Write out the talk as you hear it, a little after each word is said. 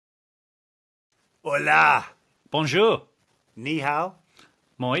Hola. Bonjour. Ni hao.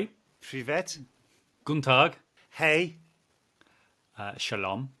 Moi. Privet. Guten Tag. Hey.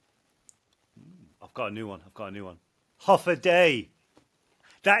 Shalom. I've got a new one. Hoffa day.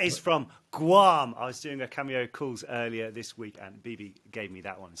 That is from Guam. I was doing a cameo calls earlier this week and BB gave me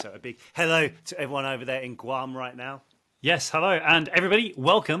that one. So a big hello to everyone over there in Guam right now. Yes, hello. And everybody,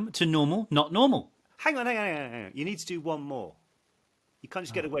 welcome to Normal, Not Normal. Hang on. You need to do one more. You can't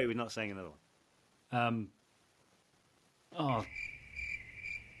just get away with not saying another one.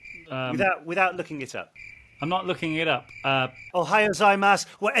 Without looking it up. I'm not looking it up. Ohio gozaimasu,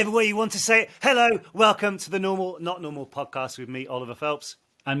 whatever way you want to say it. Hello, welcome to the Normal, Not Normal podcast with me, Oliver Phelps.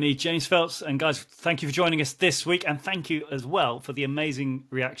 And me, James Phelps. And guys, thank you for joining us this week. And thank you as well for the amazing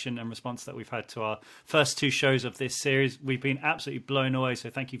reaction and response that we've had to our first two shows of this series. We've been absolutely blown away. So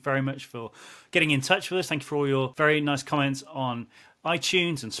thank you very much for getting in touch with us. Thank you for all your very nice comments on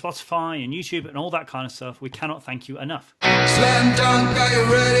iTunes and Spotify and YouTube and all that kind of stuff. We cannot thank you enough. Slam dunk, are you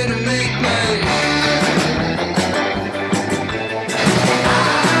ready to make me?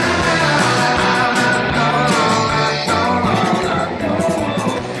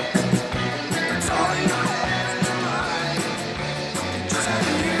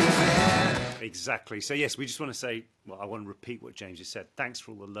 Exactly. So, yes, we just want to say, well, I want to repeat what James just said. Thanks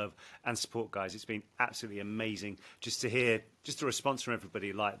for all the love and support, guys. It's been absolutely amazing just to hear just a response from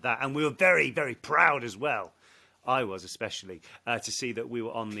everybody like that. And we were very, very proud as well. I was especially to see that we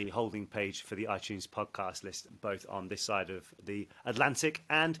were on the holding page for the iTunes podcast list, both on this side of the Atlantic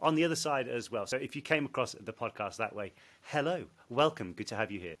and on the other side as well. So if you came across the podcast that way, hello, welcome. Good to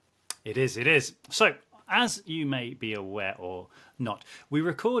have you here. It is. So, as you may be aware or not, we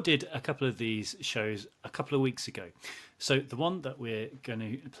recorded a couple of these shows a couple of weeks ago. So the one that we're going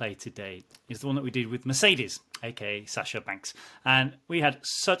to play today is the one that we did with Mercedes, aka Sasha Banks. And we had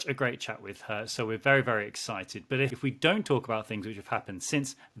such a great chat with her, so we're very, very excited. But if we don't talk about things which have happened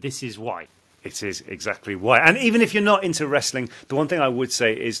since, this is why. It is exactly why. And even if you're not into wrestling, the one thing I would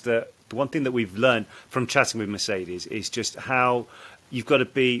say is that the one thing that we've learned from chatting with Mercedes is just how you've got to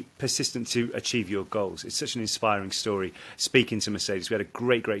be persistent to achieve your goals. It's such an inspiring story speaking to Mercedes. We had a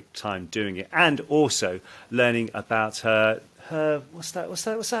great time doing it, and also learning about her what's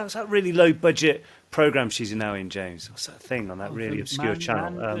that really low budget program she's now in, James? What's that thing on that really obscure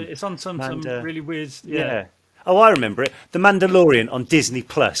channel? It's on some really weird. Yeah. Oh, I remember it. The Mandalorian on Disney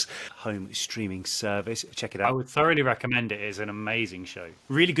Plus, home streaming service. Check it out. I would thoroughly recommend it. It's an amazing show.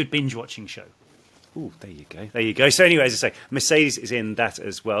 Really good binge watching show. Oh, there you go. So anyway, as I say, Mercedes is in that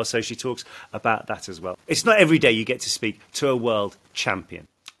as well. So she talks about that as well. It's not every day you get to speak to a world champion.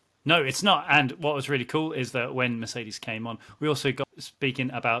 No, it's not. And what was really cool is that when Mercedes came on, we also got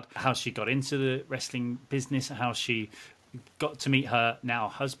speaking about how she got into the wrestling business, how she got to meet her now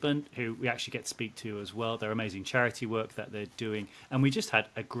husband, who we actually get to speak to as well. Their amazing charity work that they're doing. And we just had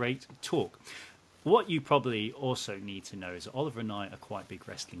a great talk. What you probably also need to know is that Oliver and I are quite big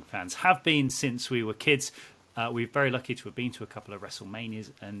wrestling fans, have been since we were kids. We're very lucky to have been to a couple of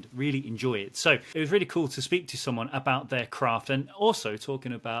WrestleManias and really enjoy it. So it was really cool to speak to someone about their craft and also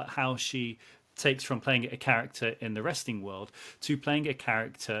talking about how she takes from playing a character in the wrestling world to playing a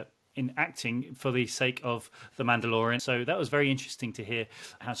character in acting for the sake of the Mandalorian. So that was very interesting to hear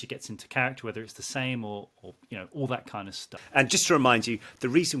how she gets into character, whether it's the same or all that kind of stuff. And just to remind you, the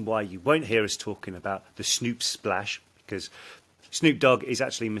reason why you won't hear us talking about the Snoop Splash, because Snoop Dogg is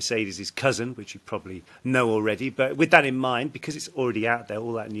actually Mercedes' cousin, which you probably know already. But with that in mind, because it's already out there,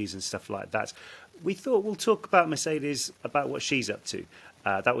 all that news and stuff like that, we thought we'll talk about Mercedes, about what she's up to.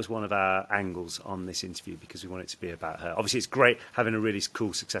 That was one of our angles on this interview because we want it to be about her. Obviously, it's great having a really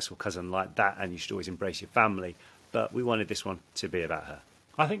cool, successful cousin like that, and you should always embrace your family. But we wanted this one to be about her.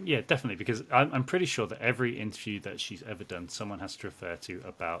 I think, yeah, definitely, because I'm pretty sure that every interview that she's ever done, someone has to refer to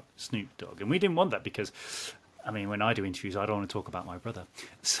about Snoop Dogg. And we didn't want that because, I mean, when I do interviews, I don't want to talk about my brother.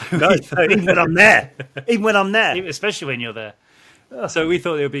 So no, even when I'm there. Even when I'm there. Especially when you're there. So we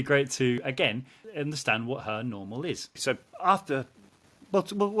thought it would be great to, again, understand what her normal is. So after...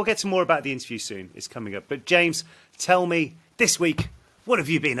 We'll get to more about the interview soon. It's coming up. But James, tell me, this week, what have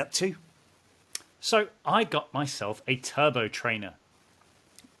you been up to? So I got myself a turbo trainer.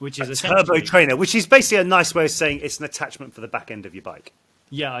 Which is a turbo trainer, which is basically a nice way of saying it's an attachment for the back end of your bike.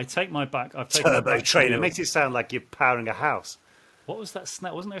 Yeah, I've taken my turbo back trainer. Makes it sound like you're powering a house. What was that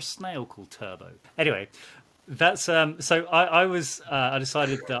snail? Wasn't there a snail called Turbo? Anyway, that's so I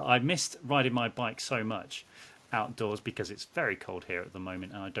decided that I missed riding my bike so much outdoors because it's very cold here at the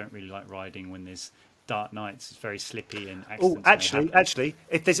moment and I don't really like riding when there's dark nights. It's very slippy and Oh, accidents may happen. actually,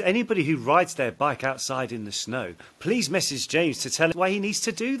 if there's anybody who rides their bike outside in the snow, please message James to tell him why he needs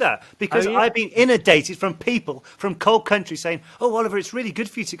to do that. Because Oh, yeah. I've been inundated from people from cold country saying, "Oh, Oliver, it's really good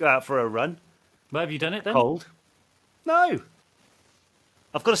for you to go out for a run." Well, have you done it then? Cold? No.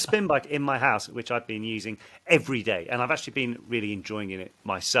 I've got a spin bike in my house, which I've been using every day, and I've actually been really enjoying it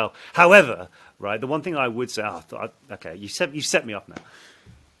myself. However, right, the one thing I would say, okay, you set me up now.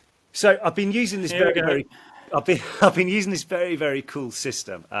 So I've been using this Here we go. I've been using this very, very cool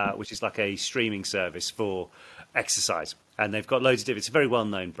system, which is like a streaming service for exercise, and they've got loads of different. It's a very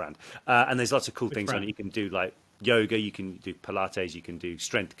well-known brand, and there's lots of cool things on brand? it. You can do like yoga, you can do Pilates, you can do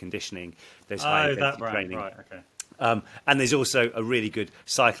strength conditioning. There's Oh, high that intensity brand. training. Right, okay. And there's also a really good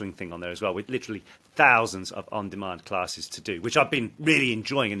cycling thing on there as well, with literally thousands of on-demand classes to do, which I've been really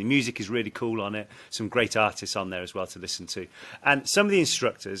enjoying. And the music is really cool on it. Some great artists on there as well to listen to. And some of the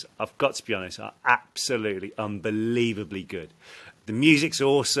instructors, I've got to be honest, are absolutely unbelievably good. The music's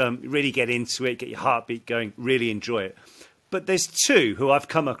awesome. Really get into it, get your heartbeat going, really enjoy it. But there's two who I've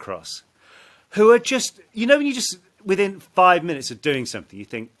come across who are just, you know, when you just, within 5 minutes of doing something, you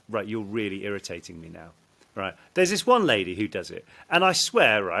think, right, you're really irritating me now. Right. There's this one lady who does it. And I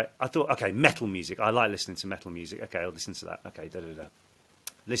swear, right, I thought, okay, metal music. I like listening to metal music. Okay, I'll listen to that. Okay, da-da-da.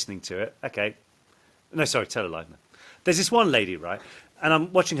 Listening to it. Okay. No, sorry, tell a lie. No. There's this one lady, right, and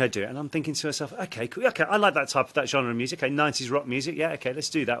I'm watching her do it, and I'm thinking to myself, okay, cool. Okay, I like that genre of music. Okay, 90s rock music. Yeah, okay, let's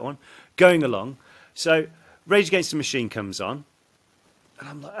do that one. Going along. So Rage Against the Machine comes on. And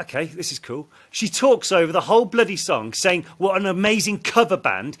I'm like, okay, this is cool. She talks over the whole bloody song saying what an amazing cover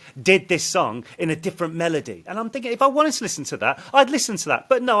band did this song in a different melody. And I'm thinking, if I wanted to listen to that, I'd listen to that.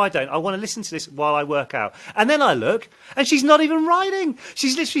 But no, I don't. I want to listen to this while I work out. And then I look, and she's not even riding.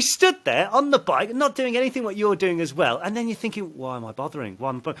 She's literally stood there on the bike, not doing anything what you're doing as well. And then you're thinking, why am I bothering? Why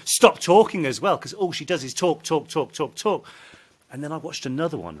am I bothering? Stop talking as well, because all she does is talk, talk, talk, talk, talk. And then I watched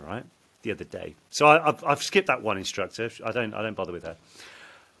another one, right, the other day. So I've skipped that one instructor. I don't bother with her.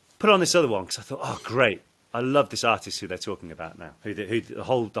 Put on this other one because I thought, oh, great. I love this artist who they're talking about now. Who the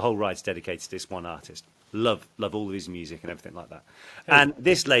whole ride's dedicated to this one artist. Love all of his music and everything like that. And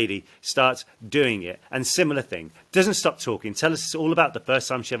this lady starts doing it, and similar thing. Doesn't stop talking. Tell us all about the first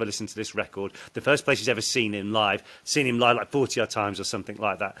time she ever listened to this record, the first place she's ever seen him live like 40 odd times or something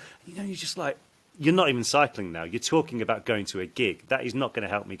like that. You know, you're just like, you're not even cycling now. You're talking about going to a gig. That is not going to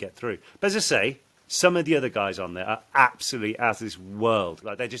help me get through. But as I say, some of the other guys on there are absolutely out of this world.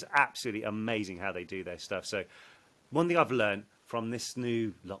 Like, they're just absolutely amazing how they do their stuff. So one thing I've learned from this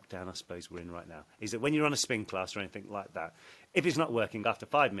new lockdown, I suppose we're in right now, is that when you're on a spin class or anything like that, if it's not working after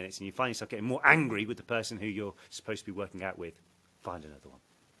 5 minutes and you find yourself getting more angry with the person who you're supposed to be working out with, find another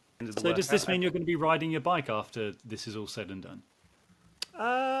one. So does this mean you're going to be riding your bike after this is all said and done?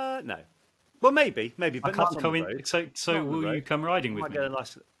 No. Well, maybe, but I not can't on come the in. road. So Not on the will you road. come riding with Might me? get a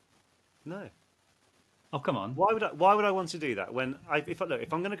nice... No. Oh, come on. Why would I want to do that? When if I'm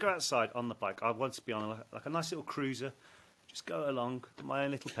going to go outside on the bike, I want to be on like a nice little cruiser, just go along at my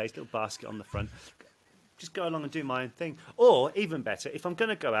own little pace, little basket on the front, just go along and do my own thing. Or even better, if I'm going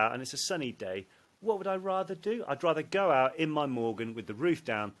to go out and it's a sunny day, what would I rather do? I'd rather go out in my Morgan with the roof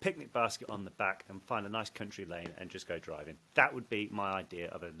down, picnic basket on the back, and find a nice country lane and just go driving. That would be my idea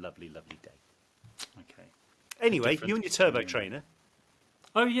of a lovely, lovely day. Okay. Anyway, difference you and your turbo between- trainer.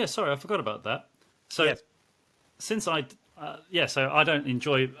 Oh yeah, sorry, I forgot about that. So Yes. since I don't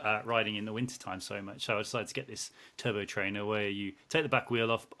enjoy riding in the wintertime so much, so I decided to get this turbo trainer where you take the back wheel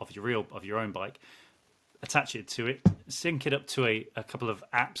off your own bike, attach it to it, sync it up to a couple of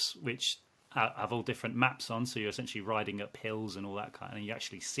apps which have all different maps on, so you're essentially riding up hills and all that kind, and you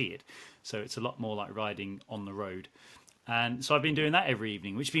actually see it. So it's a lot more like riding on the road. And so I've been doing that every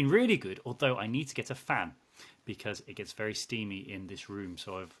evening, which has been really good. Although I need to get a fan because it gets very steamy in this room.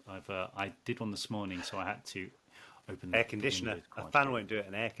 So I did one this morning, so I had to open the Air conditioner. window A quite fan a bit. won't do it.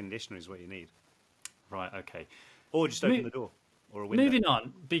 An air conditioner is what you need. Right, okay. Or just open Mo- the door or a window. Moving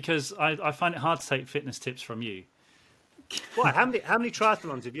on, because I find it hard to take fitness tips from you. Why? How many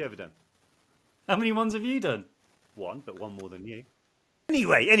triathlons have you ever done? How many ones have you done? One, but one more than you.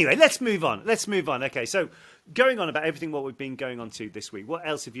 Anyway, let's move on. Okay, so going on about everything what we've been going on to this week, what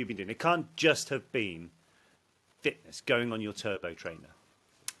else have you been doing? It can't just have been fitness, going on your turbo trainer.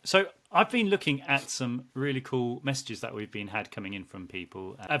 So I've been looking at some really cool messages that we've been had coming in from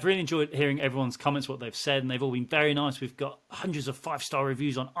people. I've really enjoyed hearing everyone's comments, what they've said, and they've all been very nice. We've got hundreds of 5-star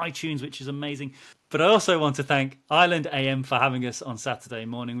reviews on iTunes, which is amazing. But I also want to thank Island AM for having us on Saturday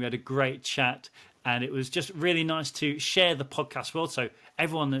morning. We had a great chat. And it was just really nice to share the podcast world. So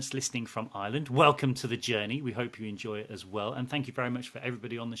everyone that's listening from Ireland, welcome to the journey. We hope you enjoy it as well. And thank you very much for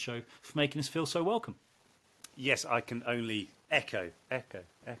everybody on the show for making us feel so welcome. Yes, I can only echo. Bad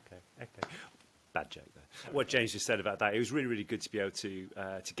joke there. What James just said about that, it was really, really good to be able to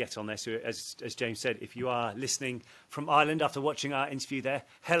get on there. So as James said, if you are listening from Ireland after watching our interview there,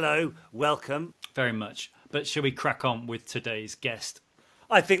 hello, welcome. Very much. But shall we crack on with today's guest?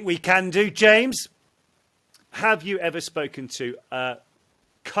 I think we can do. James, have you ever spoken to a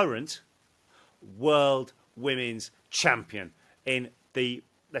current world women's champion in the,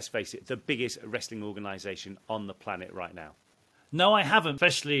 let's face it, the biggest wrestling organisation on the planet right now? No, I haven't,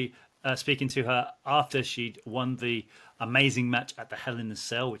 especially speaking to her after she'd won the amazing match at the Hell in a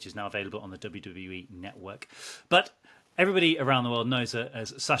Cell, which is now available on the WWE Network. But everybody around the world knows her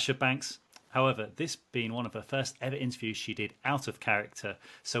as Sasha Banks. However, this being one of her first ever interviews she did out of character,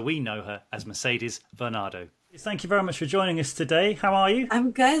 so we know her as Mercedes Varnado. Thank you very much for joining us today. How are you?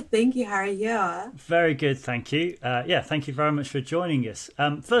 I'm good, thank you. How are you? Very good, thank you. Thank you very much for joining us.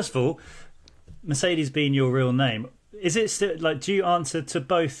 First of all, Mercedes being your real name, is it still like, do you answer to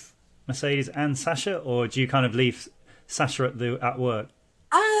both Mercedes and Sasha, or do you kind of leave Sasha at work?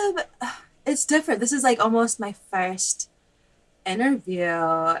 It's different. This is like almost my first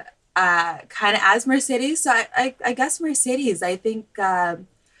interview. Kind of as Mercedes, so I guess Mercedes. I think I'm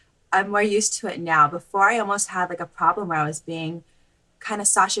more used to it now. Before, I almost had like a problem where I was being kind of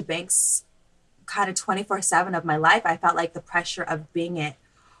Sasha Banks, kind of 24/7 of my life. I felt like the pressure of being it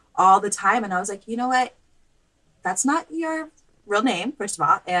all the time, and I was like, you know what? That's not your real name, first of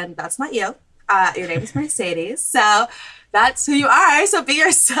all, and that's not you. Your name is Mercedes, so that's who you are. So be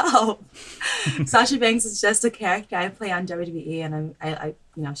yourself. Sasha Banks is just a character I play on WWE, and I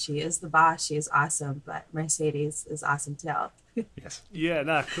she is the boss. She is awesome, but Mercedes is awesome too. Yes. Yeah,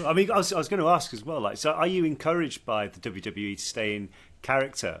 no, cool. I mean, I was going to ask as well, like, so are you encouraged by the WWE to stay in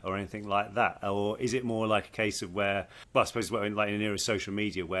character or anything like that? Or is it more like a case of where, well, I suppose in an era of social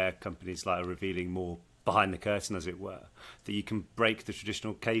media where companies like are revealing more behind the curtain, as it were, that you can break the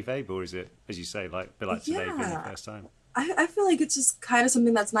traditional kayfabe, or is it, as you say, like a bit like today being the first time? I feel like it's just kind of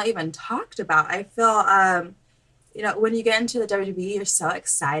something that's not even talked about. I feel, when you get into the WWE, you're so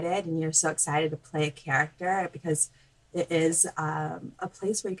excited, and you're so excited to play a character because it is a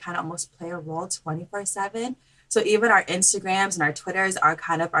place where you kind of almost play a role 24/7. So even our Instagrams and our Twitters are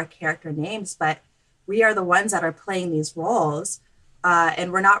kind of our character names, but we are the ones that are playing these roles,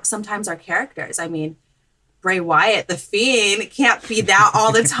 and we're not sometimes our characters. I mean, Bray Wyatt, the Fiend, can't be that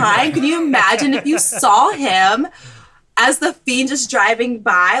all the time. Can you imagine if you saw him as the Fiend just driving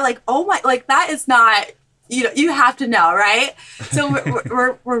by? Like, oh my, like that is not, you have to know, right?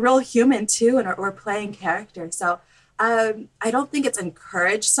 So we're real human too, and we're playing characters. So I don't think it's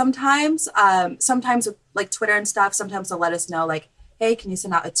encouraged sometimes. Sometimes with, like Twitter and stuff, sometimes they'll let us know like, hey, can you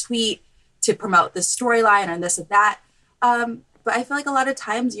send out a tweet to promote this storyline and this and that? But I feel like a lot of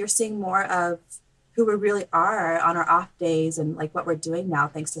times you're seeing more of who we really are on our off days and like what we're doing now,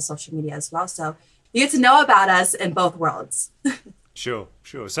 thanks to social media as well. So you get to know about us in both worlds. Sure.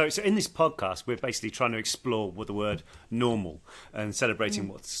 So in this podcast, we're basically trying to explore what the word normal and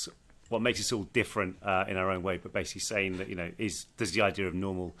celebrating what makes us all different in our own way, but basically saying that, does the idea of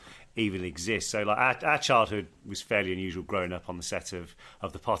normal even exist? So like our childhood was fairly unusual growing up on the set of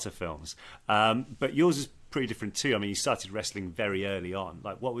the Potter films. But yours is pretty different too. I mean, you started wrestling very early on.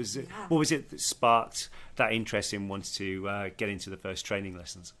 Like what was it? Yeah. What was it that sparked that interest in wanting to get into the first training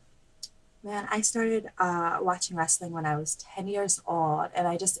lessons? Man, I started watching wrestling when I was 10 years old, and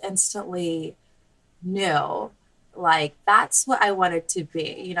I just instantly knew, like, that's what I wanted to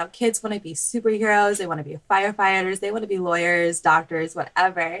be. Kids want to be superheroes, they want to be firefighters, they want to be lawyers, doctors,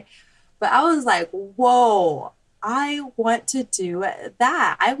 whatever. But I was like, whoa, I want to do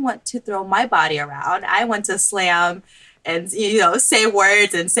that. I want to throw my body around. I want to slam and, say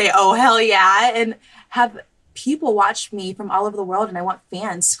words and say, oh, hell yeah, and have people watch me from all over the world, and I want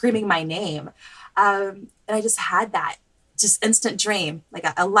fans screaming my name. And I just had that just instant dream, like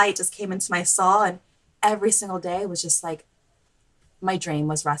a light just came into my soul, and every single day was just like, my dream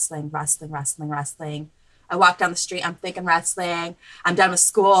was wrestling. I walk down the street, I'm thinking wrestling. I'm done with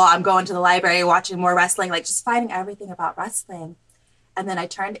school, I'm going to the library, watching more wrestling, like just finding everything about wrestling. And then I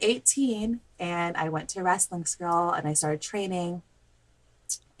turned 18 and I went to wrestling school and I started training.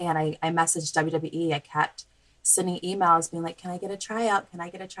 And I messaged WWE. I kept sending emails being like, can I get a tryout? Can I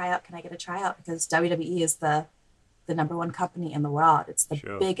get a tryout? Can I get a tryout? Because WWE is the number one company in the world. It's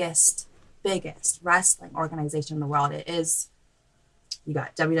the biggest wrestling organization in the world. It is, you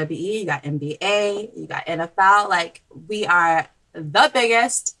got WWE, you got NBA, you got NFL. Like, we are the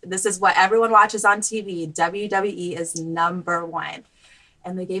biggest. This is what everyone watches on TV. WWE is number one.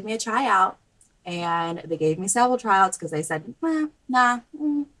 And they gave me a tryout, and they gave me several tryouts because they said,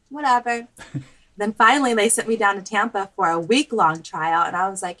 whatever. Then finally they sent me down to Tampa for a week-long tryout. And I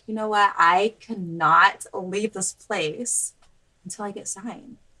was like, you know what? I cannot leave this place until I get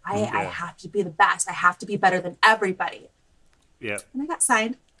signed. I have to be the best. I have to be better than everybody. Yeah. And I got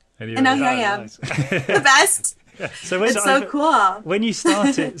signed. And now here I am. Nice. The best. It's so cool. When you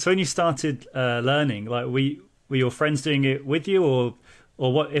started learning, like were your friends doing it with you, or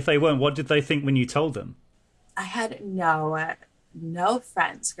what? If they weren't, what did they think when you told them? I had no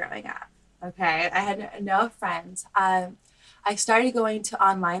friends growing up. Okay, I had no friends. I started going to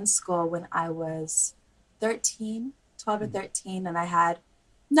online school when I was 12 or 13, and I had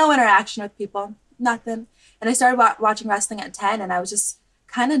no interaction with people, nothing. And I started watching wrestling at 10, and I was just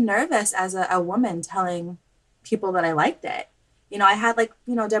kind of nervous as a woman telling people that I liked it. You know, I had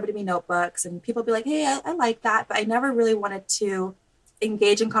WWE notebooks, and people would be like, hey, I like that, but I never really wanted to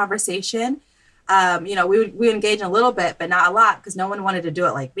engage in conversation. We would engage in a little bit, but not a lot, because no one wanted to do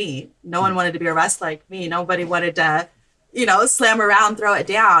it like me. No one wanted to be a wrestler like me. Nobody wanted to, slam around, throw it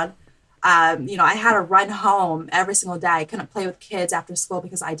down. I had to run home every single day. I couldn't play with kids after school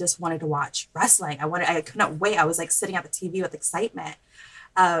because I just wanted to watch wrestling. I couldn't wait. I was like sitting at the TV with excitement.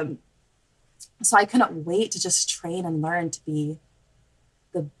 So I couldn't wait to just train and learn to be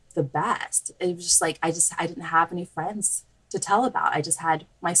the best. It was just like, I didn't have any friends to tell about. I just had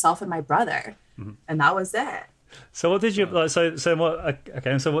myself and my brother, and that was it. So what did you So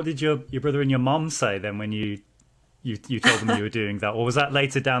what did your brother and your mom say then when you told them you were doing that, or was that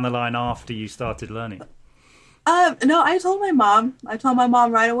later down the line after you started learning? No, I told my mom. I told my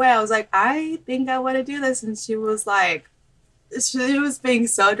mom right away. I was like, I think I want to do this, and she was like, she was being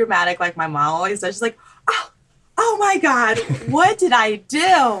so dramatic, like my mom always does. She's like, oh my God, what did I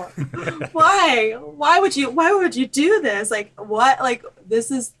do? Why would you do this? Like, what? Like,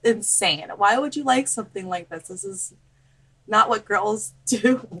 this is insane. Why would you like something like this? This is not what girls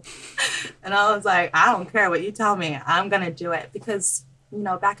do. And I was like, I don't care what you tell me. I'm going to do it. Because,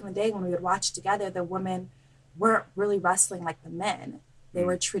 back in the day when we would watch together, the women weren't really wrestling like the men. They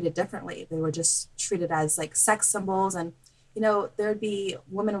were treated differently. They were just treated as like sex symbols. And, there'd be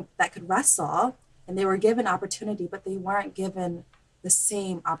women that could wrestle, and they were given opportunity, but they weren't given the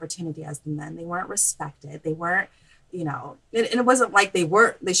same opportunity as the men. They weren't respected. They weren't, and it wasn't like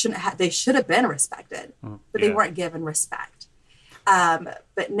they should have been respected, but they weren't given respect.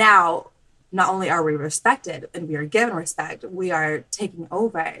 But now, not only are we respected and we are given respect, we are taking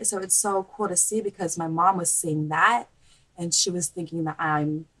over. So it's so cool to see, because my mom was seeing that, and she was thinking that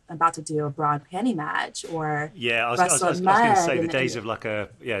I'm about to do a bra and panty match, or I was going to say the days of like a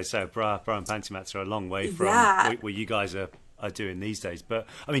bra and panty match are a long way from what you guys are doing these days. But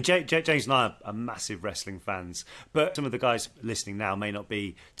I mean, James and I are massive wrestling fans, but some of the guys listening now may not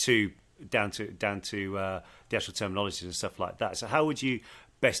be too down to the actual terminologies and stuff like that. So how would you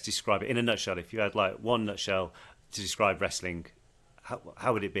best describe it in a nutshell? If you had like one nutshell to describe wrestling,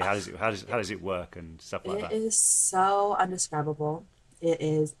 how would it be? How does it work and stuff like that? It is so undescribable. It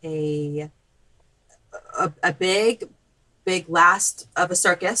is a big last of a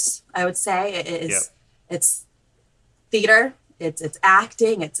circus, I would say. It is. It's theater. It's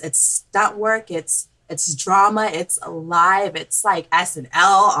acting. It's stunt work. It's drama. It's live. It's like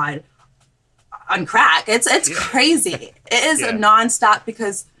SNL on crack. It's crazy. It is nonstop,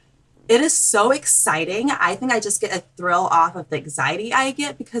 because it is so exciting. I think I just get a thrill off of the anxiety I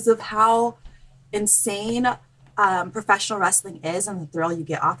get because of how insane professional wrestling is, and the thrill you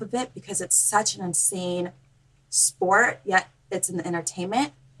get off of it, because it's such an insane sport, yet it's an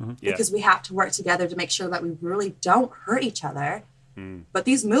entertainment, because we have to work together to make sure that we really don't hurt each other. But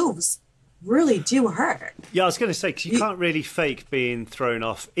these moves really do hurt. Yeah, I was going to say, because you can't really fake being thrown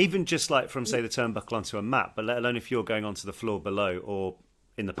off, even just like from, say, the turnbuckle onto a mat, but let alone if you're going onto the floor below or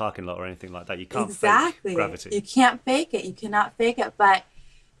in the parking lot or anything like that. You can't fake gravity. You can't fake it. You cannot fake it. But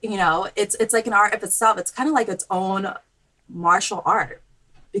it's like an art of itself. It's kind of like its own martial art,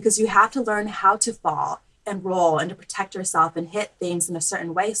 because you have to learn how to fall and roll and to protect yourself and hit things in a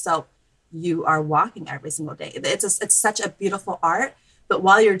certain way. So you are walking every single day. It's such a beautiful art. But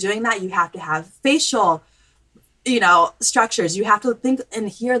while you're doing that, you have to have facial, structures. You have to think and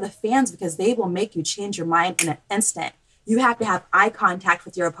hear the fans, because they will make you change your mind in an instant. You have to have eye contact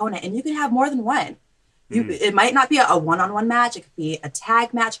with your opponent, and you can have more than one. It might not be a one-on-one match. It could be a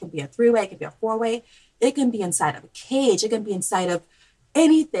tag match. It could be a three-way. It could be a four-way. It can be inside of a cage. It can be inside of,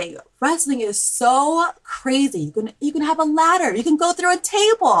 anything. Wrestling is so crazy. You can have a ladder. You can go through a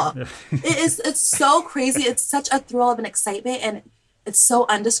table. It's so crazy. It's such a thrill of an excitement, and it's so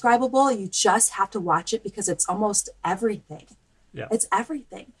undescribable. You just have to watch it because it's almost everything. Yeah. It's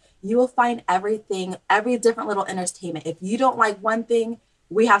everything. You will find everything, every different little entertainment. If you don't like one thing,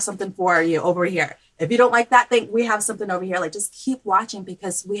 we have something for you over here. If you don't like that thing, we have something over here. Like, just keep watching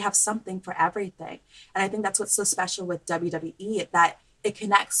because we have something for everything. And I think that's what's so special with WWE, that it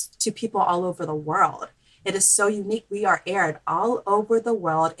connects to people all over the world. It is so unique. We are aired all over the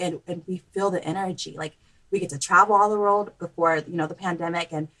world, and we feel the energy. Like, we get to travel all the world before, the pandemic,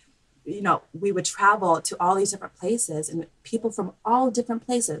 and we would travel to all these different places, and people from all different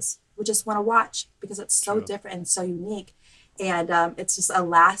places would just want to watch because it's so different and so unique. And it's just a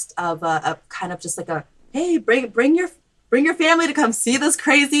last of a kind of just like a, hey, bring your family to come see this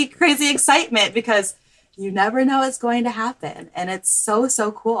crazy excitement, because you never know what's going to happen, and it's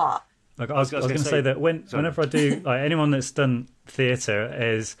so cool. Like, I was going to say that whenever I do, like, anyone that's done theatre,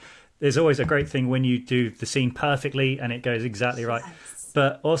 there's always a great thing when you do the scene perfectly and it goes exactly right.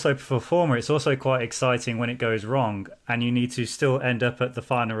 But also for a performer, it's also quite exciting when it goes wrong and you need to still end up at the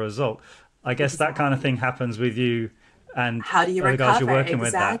final result. I guess that kind of thing happens with you and how do you the recover? Guys you're working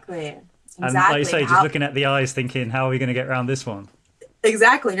with that. And like you say, just looking at the eyes thinking, how are we going to get around this one?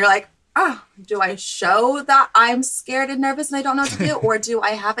 Exactly. And you're like, oh, do I show that I'm scared and nervous and I don't know what to do? Or do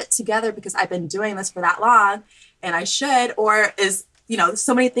I have it together because I've been doing this for that long and I should? Or is,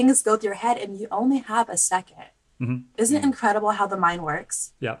 so many things go through your head and you only have a second. Mm-hmm. Isn't it incredible how the mind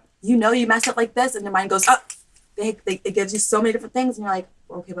works? Yeah. You mess up like this and the mind goes, oh, it gives you so many different things. And you're like,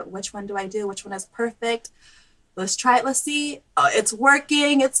 okay, but which one do I do? Which one is perfect? Let's try it. Let's see. Oh, it's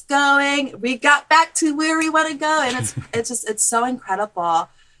working. It's going. We got back to where we want to go. And it's so incredible,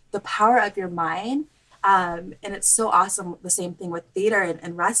 the power of your mind. And it's so awesome. The same thing with theater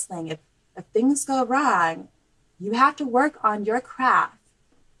and wrestling. If things go wrong, you have to work on your craft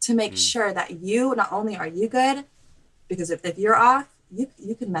to make sure that not only are you good, because if you're off,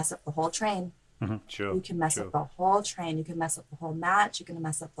 you can mess up the whole train. Mm-hmm. Sure. You can mess up the whole train. You can mess up the whole match. You can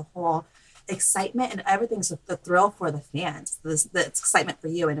mess up the whole excitement, and everything's the thrill for the fans. The excitement for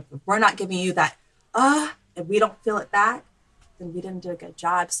you. And if we're not giving you that, if we don't feel it back, then we didn't do a good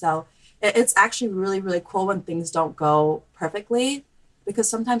job. So it's actually really, really cool when things don't go perfectly, because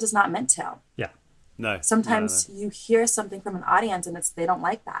sometimes it's not meant to. Yeah. No. Sometimes you hear something from an audience and they don't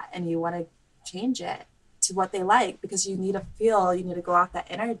like that, and you want to change it to what they like, because you need to go off that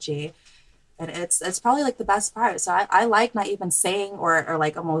energy. And it's probably like the best part. So I like not even saying or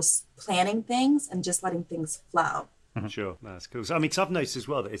like almost planning things and just letting things flow. Mm-hmm. Sure, that's cool. So, I mean, cause I've noticed as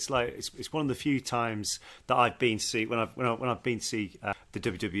well that it's like it's one of the few times that I've been to see when I've been to see the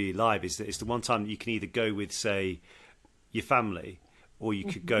WWE live, is that it's the one time that you can either go with, say, your family, or you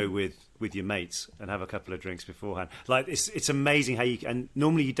could go with your mates and have a couple of drinks beforehand. Like, it's amazing how and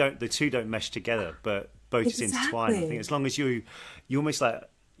normally the two don't mesh together, but both is intertwined. I think as long as you almost like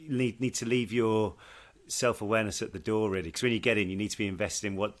need to leave your self-awareness at the door, really, because when you get in, you need to be invested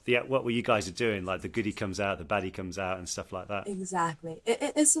in what you guys are doing. Like, the goodie comes out, the baddie comes out, and stuff like that. Exactly.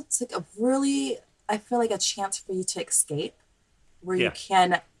 It's like a really, I feel like, a chance for you to escape, where you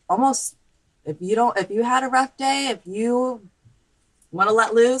can almost, if you had a rough day, if you want to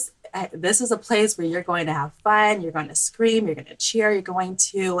let loose, this is a place where you're going to have fun, you're going to scream, you're going to cheer, you're going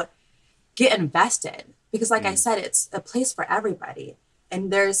to get invested, because like I said, it's a place for everybody. And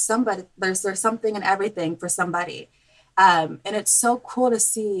there's something and everything for somebody. And it's so cool to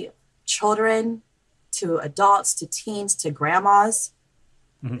see children to adults to teens to grandmas.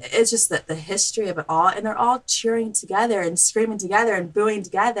 Mm-hmm. It's just the history of it all. And they're all cheering together and screaming together and booing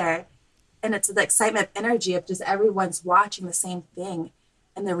together. And it's the excitement of energy of just everyone's watching the same thing.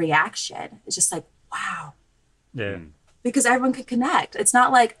 And the reaction is just like, wow. Yeah. Because everyone can connect. It's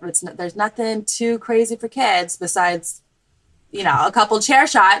not like there's nothing too crazy for kids besides, a couple chair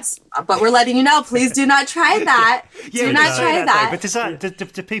shots, but we're letting you know, please do not try that. Do not try that.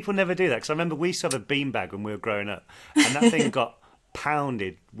 But do people never do that? Because I remember we used to have a beanbag when we were growing up, and that thing got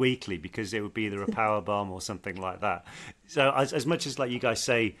pounded weekly because it would be either a power bomb or something like that. So as much as like you guys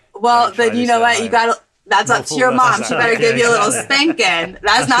say, well, then you know what, you got to. That's up to your mom. She better give you a little spanking.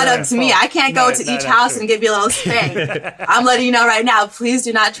 That's not up to me. I can't go to each house and give you a little spank. I'm letting you know right now, please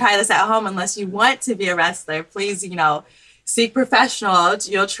do not try this at home unless you want to be a wrestler. Please, seek professional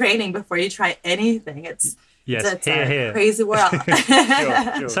training before you try anything. It's a crazy world.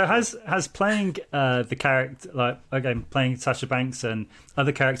 Sure. So has playing the character, like, again, playing Sasha Banks and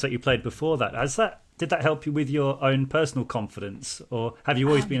other characters that you played before that, did that help you with your own personal confidence, or have you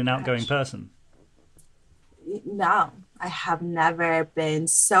always been an outgoing person? No, I have never been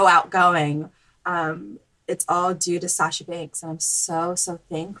so outgoing. It's all due to Sasha Banks, and I'm so, so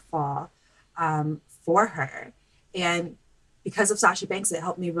thankful for her. And because of Sasha Banks, it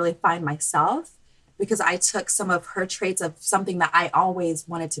helped me really find myself, because I took some of her traits of something that I always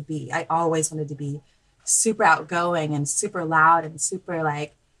wanted to be. I always wanted to be super outgoing and super loud and super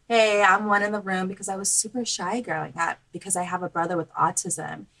like, hey, I'm one in the room, because I was super shy growing up because I have a brother with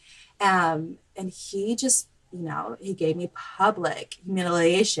autism. And he just, he gave me public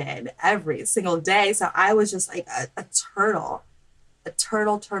humiliation every single day. So I was just like a turtle.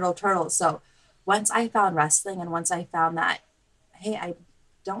 So once I found wrestling, and once I found that, hey, I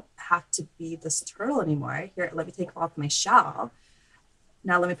don't have to be this turtle anymore. Here, let me take off my shell.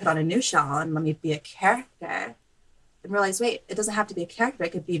 Now let me put on a new shell and let me be a character. And realize, wait, it doesn't have to be a character.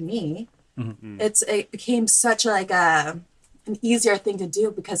 It could be me. Mm-hmm. It became such an easier thing to do,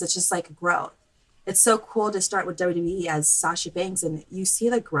 because it's just like growth. It's so cool to start with WWE as Sasha Banks, and you see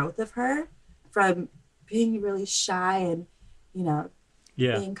the growth of her from being really shy and,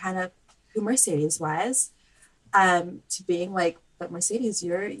 being kind of who Mercedes was, to being like, but Mercedes,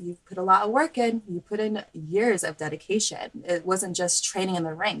 you've put a lot of work in. You put in years of dedication. It wasn't just training in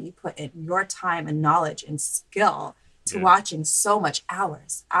the ring. You put in your time and knowledge and skill to watching so much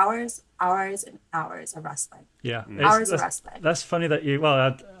hours and hours of wrestling. Yeah. Hours of wrestling. That's funny that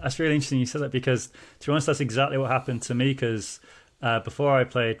that's really interesting you said that, because to be honest, that's exactly what happened to me, because before I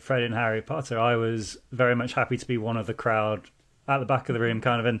played Fred in Harry Potter, I was very much happy to be one of the crowd at the back of the room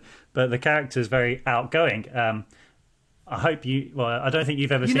kind of, but the character's very outgoing. I hope I don't think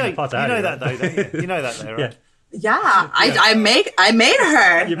you've ever seen a Potter. You know that though, don't you? You know that though, right? Yeah, I made her. I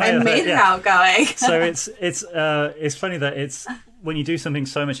made her outgoing. So it's funny that it's when you do something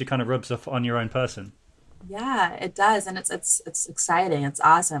so much, it kind of rubs off on your own person. Yeah, it does, and it's exciting. It's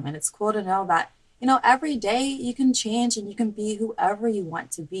awesome, and it's cool to know that every day you can change and you can be whoever you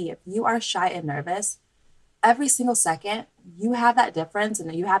want to be. If you are shy and nervous, every single second you have that difference,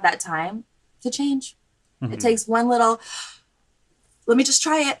 and you have that time to change. Mm-hmm. It takes one little. Let me just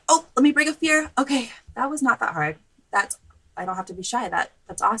try it. Oh, let me bring a fear. Okay, that was not that hard. I don't have to be shy.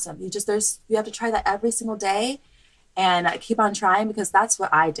 That's awesome. You have to try that every single day, and keep on trying, because that's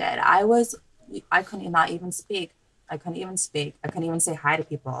what I did. I couldn't not even speak. I couldn't even speak. I couldn't even say hi to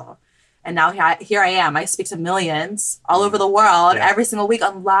people. And now here I am. I speak to millions all over the world every single week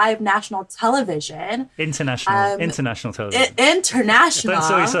on live national television. International television. International. Don't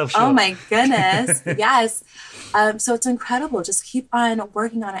sell yourself short. Oh my goodness. Yes. So it's incredible. Just keep on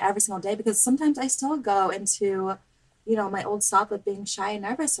working on it every single day, because sometimes I still go into, my old self of being shy and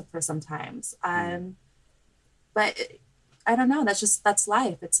nervous for sometimes. But I don't know. That's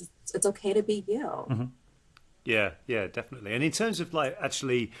life. It's okay to be you. Mm-hmm. Yeah, definitely. And in terms of like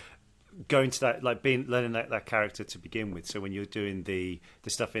actually going to that, like learning that character to begin with. So when you're doing the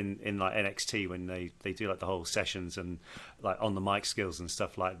stuff in like NXT, when they do like the whole sessions and like on the mic skills and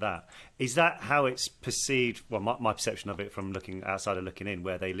stuff like that, is that how it's perceived? Well, my perception of it from looking outside and looking in,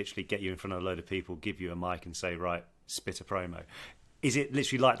 where they literally get you in front of a load of people, give you a mic and say, right, spit a promo. Is it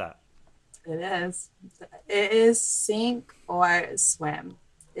literally like that? It is. It is sink or swim.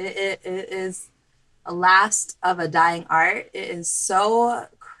 It is a last of a dying art. It is so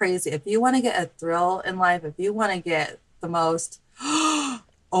crazy. If you want to get a thrill in life, if you want to get the most,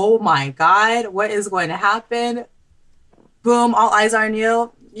 oh my God, what is going to happen? Boom, all eyes are on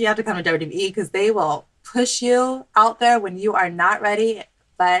you. You have to come to WWE, because they will push you out there when you are not ready.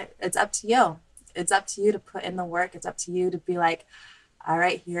 But it's up to you. It's up to you to put in the work. It's up to you to be like, all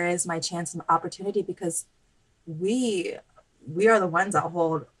right, here is my chance and opportunity, because we are the ones that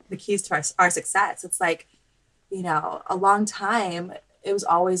hold the keys to our success. It's like, a long time, it was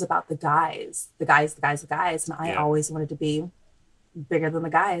always about the guys. And I always wanted to be bigger than the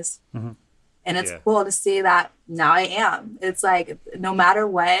guys. Mm-hmm. And it's cool to see that now I am. It's like, no matter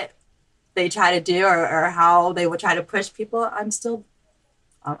what they try to do or how they would try to push people, I'm the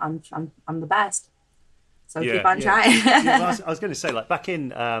best. So keep on trying. I was going to say, like back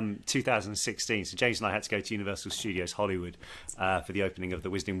in 2016, so James and I had to go to Universal Studios Hollywood for the opening of the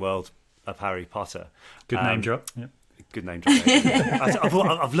Wizarding World of Harry Potter. Good name drop. Yeah. Good name drop.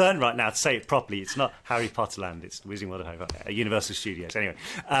 I've learned right now to say it properly. It's not Harry Potter Land. It's the Wizarding World of Harry Potter, Universal Studios. Anyway,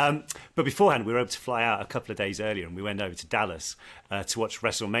 but beforehand, we were able to fly out a couple of days earlier, and we went over to Dallas to watch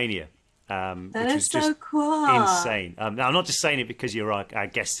WrestleMania. That which is was just so cool. Insane. Now, I'm not just saying it because you're our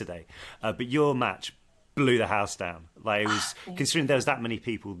guest today, but your match blew the house down. Like, it was, considering there was that many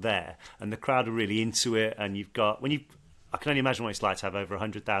people there, and the crowd were really into it. And you've got I can only imagine what it's like to have over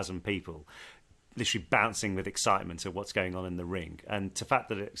 100,000 people literally bouncing with excitement of what's going on in the ring. And the fact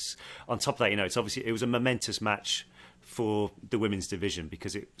that it's on top of that, it's obviously it was a momentous match for the women's division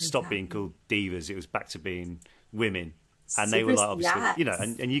because it stopped being called divas. It was back to being women. And they were like, obviously, you know,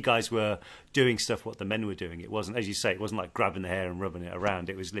 and you guys were doing stuff what the men were doing. It wasn't, as you say, it wasn't like grabbing the hair and rubbing it around.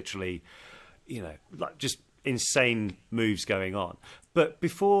 It was literally, you know, like just insane moves going on. But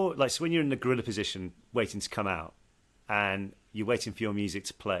before, like, so when you're in the gorilla position waiting to come out and you're waiting for your music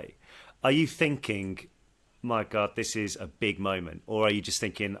to play, are you thinking, my God, this is a big moment? Or are you just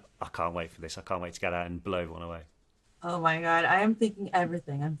thinking, I can't wait for this. I can't wait to get out and blow everyone away? Oh my God, I am thinking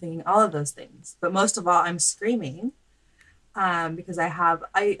everything. I'm thinking all of those things. But most of all, I'm screaming. Because I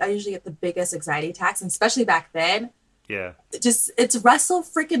usually get the biggest anxiety attacks, and especially back then. Yeah. It's Wrestle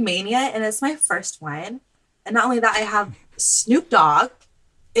Freaking Mania, and it's my first one. And not only that, I have Snoop Dogg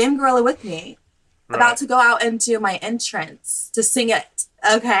in Gorilla with me, about to go out and do my entrance to sing it.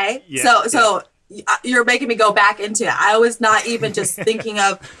 Okay. Yeah, so you're making me go back into it. I was not even just thinking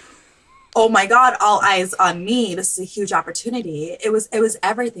of, oh my God, all eyes on me. This is a huge opportunity. It was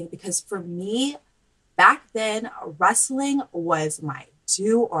everything, because for me, back then, wrestling was my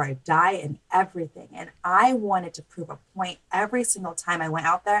do or die in everything. And I wanted to prove a point every single time I went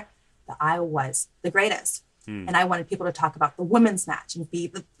out there that I was the greatest. And I wanted people to talk about the women's match and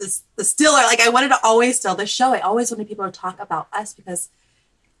be the stiller. Like, I wanted to always steal the show. I always wanted people to talk about us because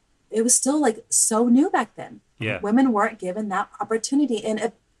it was still like so new back then. Yeah. Women weren't given that opportunity. And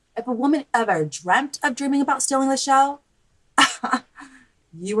if a woman ever dreamt of dreaming about stealing the show,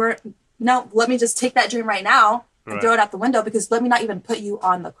 you were... No, let me just take that dream right now and throw it out the window, because let me not even put you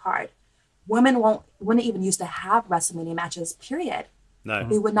on the card. Women wouldn't even used to have WrestleMania matches, period. No.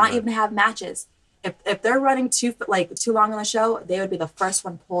 They would not even have matches. If they're running too long on the show, they would be the first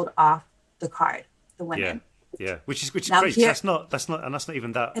one pulled off the card, the women. Yeah. Which is great. That's not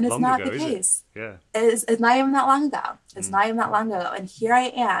even that and it's long not ago, the is case. it? Yeah. It's not even that long ago. It's not even that long ago. And here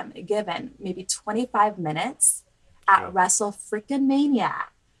I am, given maybe 25 minutes at Wrestle Freaking Mania,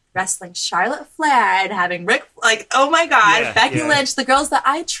 wrestling Charlotte Flair and having Rick, like, oh my God, Becky Lynch, the girls that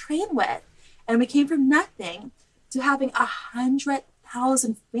I train with. And we came from nothing to having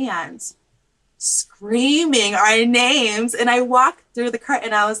 100,000 fans screaming our names. And I walked through the curtain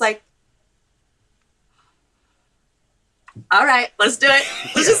and I was like, all right, let's do it.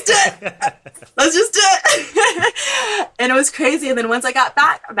 Let's just do it. Let's just do it. And it was crazy. And then once I got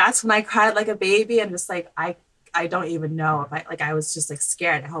back, that's when I cried like a baby and just like, I don't even know if I was just like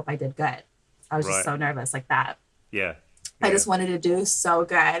scared. I hope I did good. I was just so nervous like that. Yeah. I just wanted to do so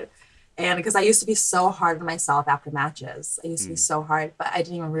good. And because I used to be so hard on myself after matches. I used to be so hard, but I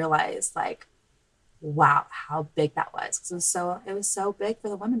didn't even realize like, wow, how big that was. Because it was so big for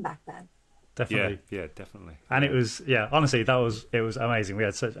the women back then. Definitely. Yeah, definitely. And it was, honestly, it was amazing. We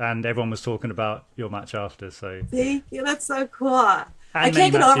had and everyone was talking about your match after. So thank you. That's so cool. I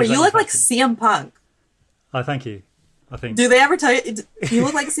can't get over. You look like CM Punk. Oh, thank you. I think. Do they ever tell you? Do you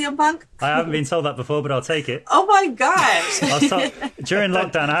look like CM Punk? I haven't been told that before, but I'll take it. Oh my gosh! During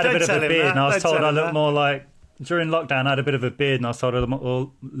lockdown, I had a bit of a beard, and I was told I looked more like. During lockdown, I had a bit of a beard, and I was told I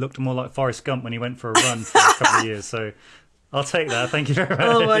looked more like Forrest Gump when he went for a run for a couple of years. So, I'll take that. Thank you very much.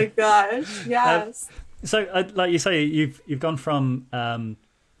 Oh my gosh! Yes. So, like you say, you've gone from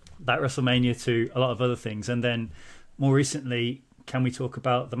that WrestleMania to a lot of other things, and then more recently, can we talk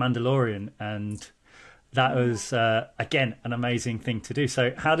about the Mandalorian? And that was again an amazing thing to do.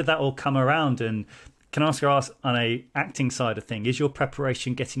 So, how did that all come around? And can I ask on a acting side of thing, is your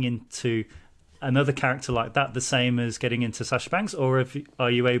preparation getting into another character like that the same as getting into Sasha Banks, or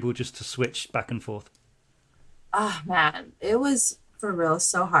are you able just to switch back and forth? Oh man, it was for real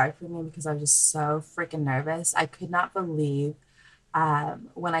so hard for me because I was just so freaking nervous. I could not believe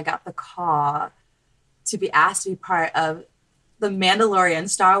when I got the call to be asked to be part of the Mandalorian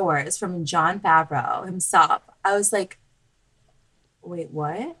Star Wars from Jon Favreau himself. I was like, wait,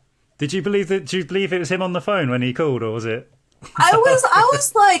 what? Did you believe it was him on the phone when he called, or was it? I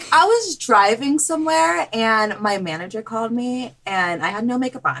was driving somewhere and my manager called me and I had no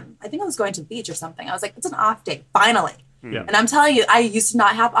makeup on. I think I was going to the beach or something. I was like, it's an off day, finally. Yeah. And I'm telling you, I used to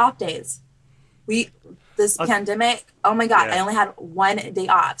not have off days. Pandemic, oh my God, I only had 1 day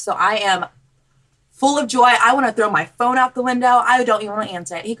off. So I am full of joy. I want to throw my phone out the window. I don't even want to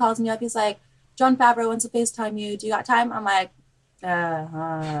answer it. He calls me up. He's like, Jon Favreau wants to FaceTime you. Do you got time? I'm like,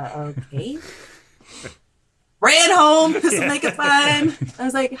 okay. Ran home, put some makeup on. I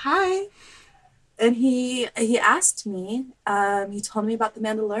was like, hi. And he asked me, he told me about the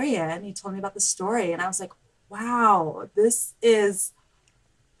Mandalorian. He told me about the story. And I was like, wow, is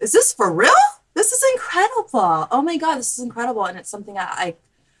this for real? This is incredible. Oh my God, this is incredible. And it's something I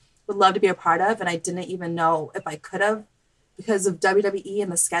would love to be a part of. And I didn't even know if I could have because of WWE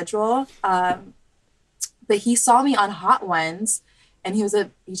and the schedule. But he saw me on Hot Ones, and he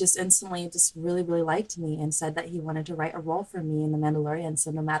just instantly just really, really liked me and said that he wanted to write a role for me in The Mandalorian.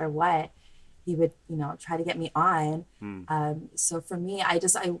 So no matter what, he would, try to get me on. So for me,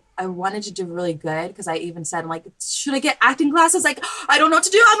 I wanted to do really good, because I even said, I'm like, should I get acting classes? Like, I don't know what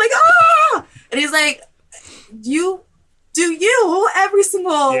to do. I'm like, ah! And he's like, you do you every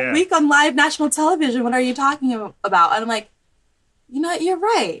single week on live national television. What are you talking about? And I'm like, you're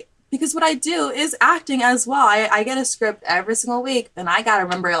right. Because what I do is acting as well. I get a script every single week, and I got to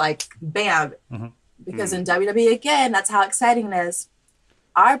remember, like, bam. Because in WWE, again, that's how exciting it is.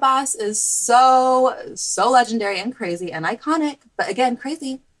 Our boss is so legendary and crazy and iconic, but again,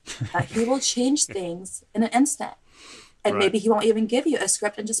 crazy, that he will change things in an instant. And maybe he won't even give you a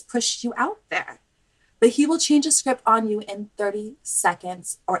script and just push you out there. But he will change a script on you in 30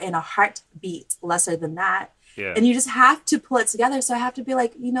 seconds or in a heartbeat, lesser than that. Yeah. And you just have to pull it together. So I have to be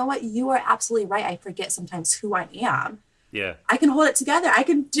like, you know what? You are absolutely right. I forget sometimes who I am. Yeah. I can hold it together. I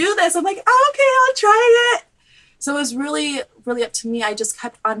can do this. I'm like, oh, okay, I'll try it. So it was really, really up to me. I just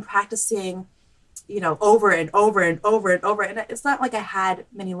kept on practicing, over and over and over and over. And it's not like I had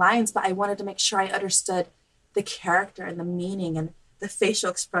many lines, but I wanted to make sure I understood the character and the meaning and the facial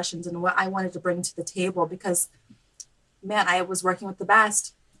expressions and what I wanted to bring to the table, because, man, I was working with the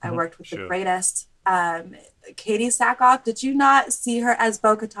best. I worked with the greatest. Katie Sackhoff, did you not see her as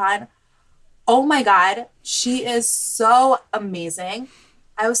Bo-Katan? Oh my God, she is so amazing.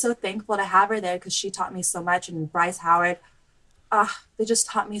 I was so thankful to have her there, because she taught me so much. And Bryce Howard, they just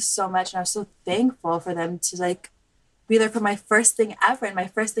taught me so much. And I was so thankful for them to, like, be there for my first thing ever, and my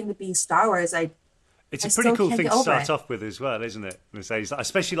first thing to be Star Wars. It's a pretty cool thing to start off with as well, isn't it? Mercedes?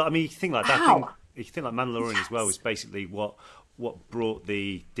 Especially, like, I mean, you think like that thing, you think like Mandalorian as well was basically what brought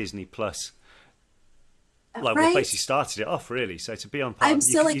the Disney Plus, like, what basically started it off, really. So to be on part, I'm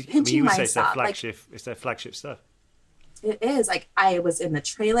still pinching myself. It's their flagship stuff. It is. Like, I was in the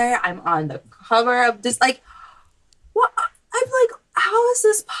trailer. I'm on the cover of this. Like, what? I'm like, how is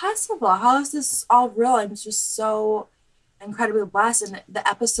this possible? How is this all real? I'm just so incredibly blessed. And the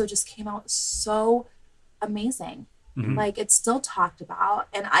episode just came out so amazing. Like, it's still talked about,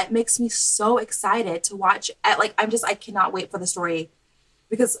 and it makes me so excited to watch. I cannot wait for the story,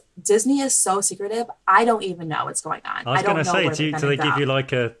 because Disney is so secretive. I don't even know what's going on. I was going to say, do they give you like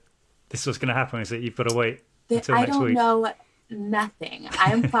this is what's going to happen? Is that you've got to wait until next week? I don't know nothing.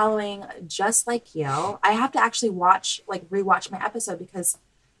 I'm following just like you. I have to actually rewatch my episode, because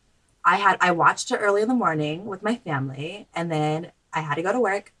I watched it early in the morning with my family, and then I had to go to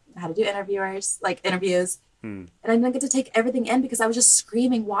work. I had to do interviews. And I didn't get to take everything in, because I was just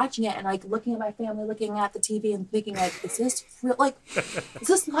screaming, watching it, and like looking at my family, looking at the TV, and thinking, like, is this real? Like, is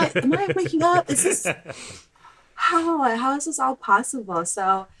this life? Am I waking up? Is this how is this all possible?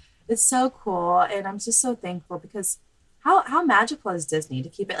 So it's so cool, and I'm just so thankful, because how magical is Disney to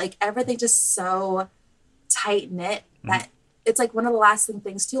keep it, like, everything just so tight knit that it's like one of the lasting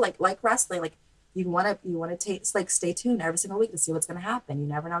things too, like wrestling, like you want to stay tuned every single week to see what's going to happen. You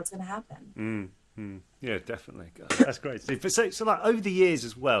never know what's going to happen. Yeah, definitely. God, that's great. So like, over the years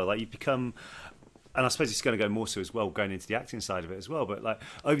as well, like, you've become, and I suppose it's going to go more so as well, going into the acting side of it as well, but like,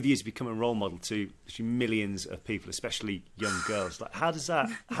 over the years you've become a role model to millions of people, especially young girls. Like, how does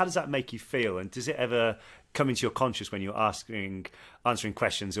that make you feel? And does it ever come into your conscious when you're answering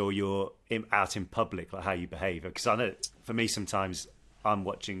questions, or you're out in public, like how you behave? Because I know for me, sometimes I'm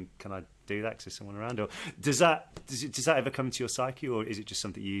watching, can I do that because there's someone around? Or does that ever come into your psyche, or is it just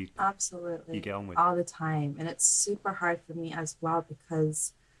something you absolutely you get on with all the time? And it's super hard for me as well,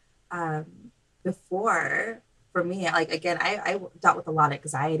 because before, for me, like, again, I dealt with a lot of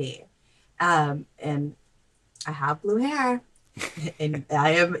anxiety, and I have blue hair, and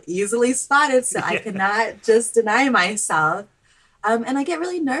I am easily spotted, so I cannot just deny myself. And I get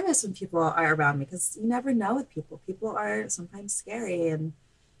really nervous when people are around me, because you never know with people. People are sometimes scary, and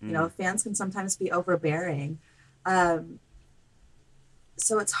fans can sometimes be overbearing.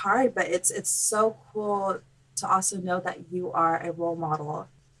 So it's hard, but it's so cool to also know that you are a role model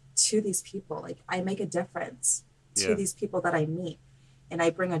to these people. Like, I make a difference to these people that I meet, and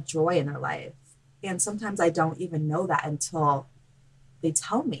I bring a joy in their life. And sometimes I don't even know that until they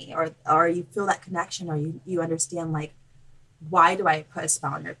tell me, or you feel that connection, or you understand, like, why do I put a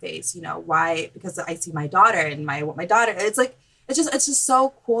smile on your face? Why? Because I see my daughter, and my daughter. It's like, it's just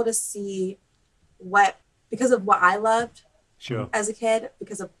so cool to see because of what I loved as a kid,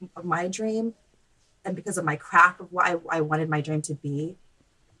 because of my dream, and because of my craft of what I wanted my dream to be,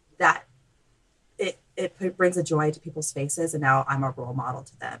 that it brings a joy to people's faces, and now I'm a role model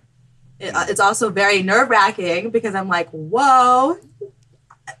to them. It's also very nerve-wracking, because I'm like, whoa,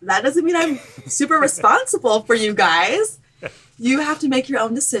 that doesn't mean I'm super responsible for you guys. You have to make your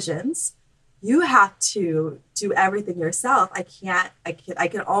own decisions. You have to do everything yourself. I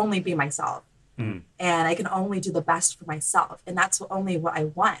can only be myself. And I can only do the best for myself. And that's only what I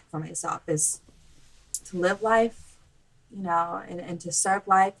want for myself, is to live life, you know, and to serve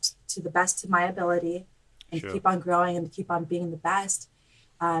life to the best of my ability, and keep on growing and to keep on being the best.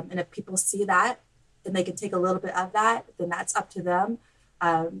 And if people see that and they can take a little bit of that, then that's up to them.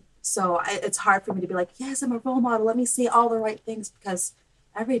 It's hard for me to be like, yes, I'm a role model. Let me say all the right things, because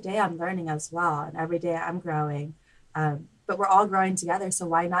every day I'm learning as well. And every day I'm growing. But we're all growing together. So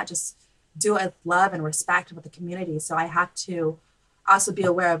why not just do it with love and respect with the community? So I have to also be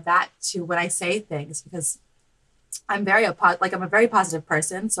aware of that too when I say things, because I'm I'm a very positive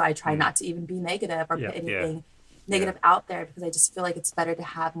person. So I try not to even be negative or put anything negative out there, because I just feel like it's better to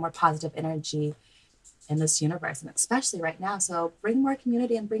have more positive energy in this universe, and especially right now. So bring more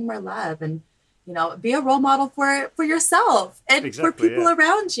community and bring more love, and, you know, be a role model for yourself and for people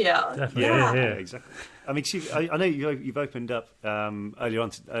around you. Definitely. Yeah, exactly. I mean, I know you've opened up earlier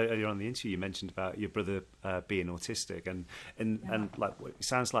on in the interview. You mentioned about your brother being autistic, and like it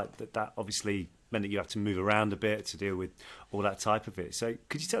sounds like that obviously meant that you have to move around a bit to deal with all that type of it. So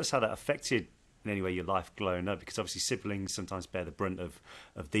could you tell us how that affected in any way your life growing up? Because obviously siblings sometimes bear the brunt of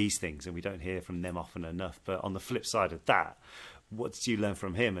these things, and we don't hear from them often enough. But on the flip side of that, what did you learn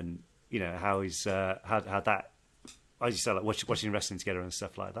from him, and you know how that, as you say, like watching wrestling together and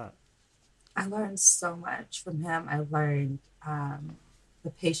stuff like that? I learned so much from him. I learned the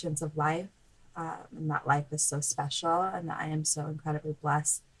patience of life, and that life is so special, and that I am so incredibly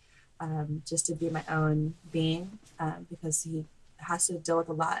blessed just to be my own being, because he has to deal with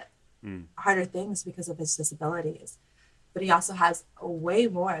a lot harder things because of his disabilities. But he also has way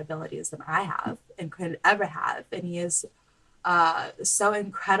more abilities than I have and could ever have. And he is so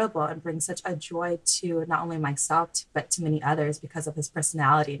incredible and brings such a joy to not only myself, but to many others, because of his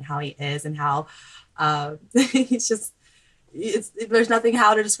personality and how he is, and how he's just, there's nothing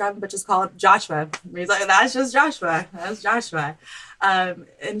how to describe him but just call him Joshua. He's like, that's just Joshua. That's Joshua. And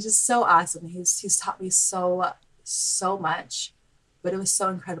just so awesome. He's taught me so much, but it was so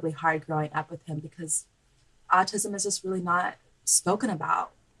incredibly hard growing up with him, because autism is just really not spoken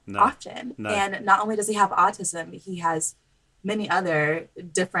about often. No. And not only does he have autism, he has many other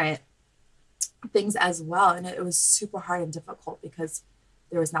different things as well. And it was super hard and difficult, because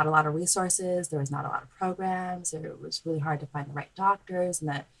there was not a lot of resources. There was not a lot of programs. It was really hard to find the right doctors,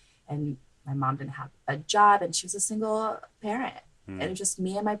 and my mom didn't have a job, and she was a single parent. And it was just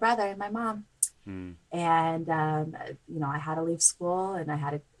me and my brother and my mom. And, you know, I had to leave school, and I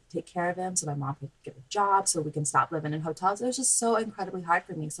had to take care of him so my mom could get a job so we can stop living in hotels. It was just so incredibly hard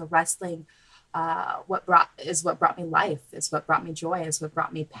for me. So wrestling, what brought me life, is what brought me joy, is what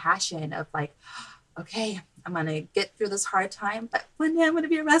brought me passion of like, okay, I'm going to get through this hard time, but one day I'm going to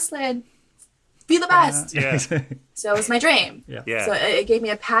be a wrestler and be the best. So it was my dream. So it gave me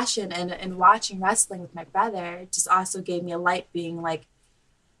a passion, and watching wrestling with my brother just also gave me a light, being like,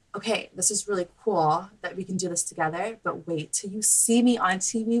 okay, this is really cool that we can do this together, but wait till you see me on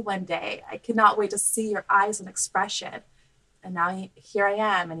TV one day. I cannot wait to see your eyes and expression. And now here I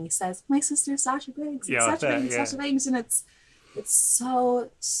am, and he says, my sister Sasha Banks, Sasha Banks, and it's so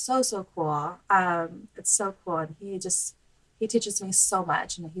cool. It's so cool, and he teaches me so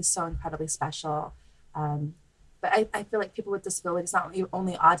much, and he's so incredibly special. But I feel like people with disabilities, not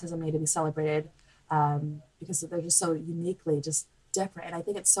only autism, need to be celebrated, because they're just so uniquely just different. And I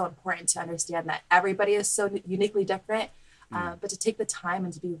think it's so important to understand that everybody is so uniquely different, but to take the time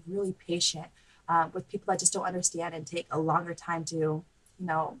and to be really patient with people that just don't understand, and take a longer time to, you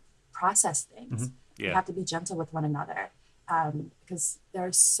know, process things. You have to be gentle with one another, because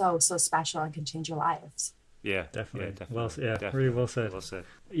they're so special and can change your lives. Yeah, definitely. Really well said.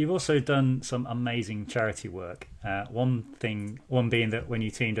 You've also done some amazing charity work. One being that when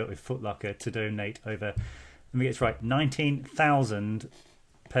you teamed up with Foot Locker to donate over, let me get it right, 19,000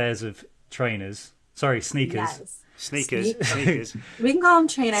 pairs of sneakers. Yes. Sneakers. We can call them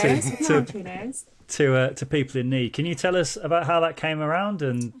trainers. To people in need. Can you tell us about how that came around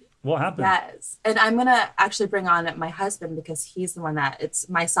and what happened? Yes. And I'm going to actually bring on my husband, because he's the one that, it's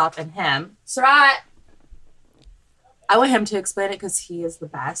myself and him. Sarat! I want him to explain it, because he is the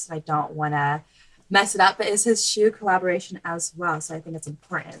best, and I don't want to mess it up. But it's his shoe collaboration as well, so I think it's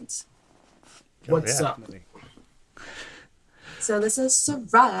important. What's up? So this is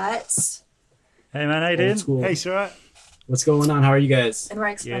Sarat. Hey man, how you doing? Cool. Hey Sarat. What's going on? How are you guys? And we're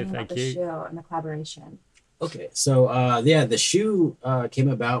explaining about the shoe and the collaboration. Okay, so the shoe came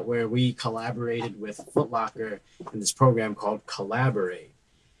about where we collaborated with Foot Locker in this program called Collaborate.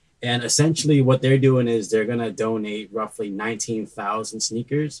 And essentially what they're doing is they're going to donate roughly 19,000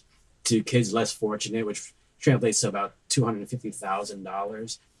 sneakers to kids less fortunate, which translates to about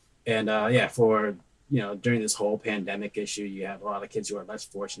 $250,000. And for, during this whole pandemic issue, you have a lot of kids who are less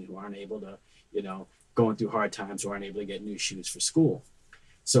fortunate, who aren't able to, going through hard times, who aren't able to get new shoes for school.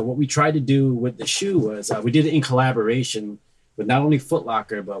 So what we tried to do with the shoe was we did it in collaboration with not only Foot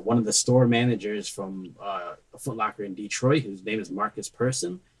Locker, but one of the store managers from Foot Locker in Detroit, whose name is Marcus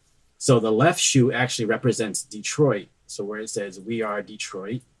Person. So the left shoe actually represents Detroit. So where it says, "We are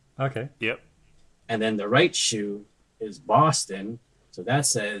Detroit." Okay. Yep. And then the right shoe is Boston. So that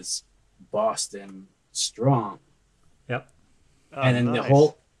says, "Boston Strong." Yep. Oh, And then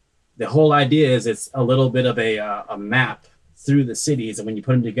nice. the whole idea is it's a little bit of a map through the cities. And when you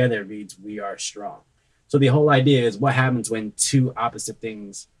put them together, it reads, "We are strong." So the whole idea is what happens when two opposite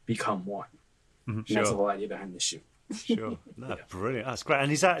things become one. And that's the whole idea behind the shoe. Sure. No, brilliant. That's great. And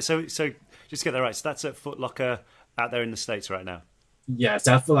is that so? Just to get that right. So that's at Foot Locker out there in the States right now. Yeah, it's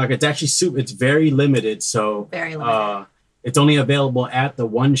at Foot Locker. It's actually it's very limited. So Very limited. it's only available at the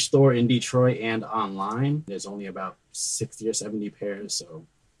one store in Detroit and online. There's only about 60 or 70 pairs, so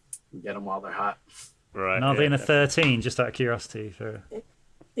you get them while they're hot. Right. And are they in a yeah. 13, just out of curiosity? For...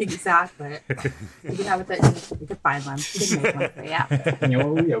 Exactly. If you have a 13, we could find one. We could make one for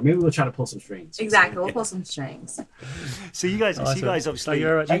you. Maybe we'll try to pull some strings. Exactly. We'll pull some strings. So you guys, Awesome. obviously,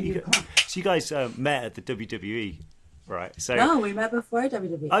 you're right. you guys met at the WWE, right? So No, we met before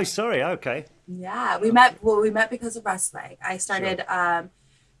WWE. oh, sorry. Okay. Yeah, we met. Well, we met because of wrestling. I started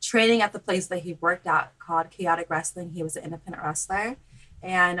training at the place that he worked at called Chaotic Wrestling. He was an independent wrestler.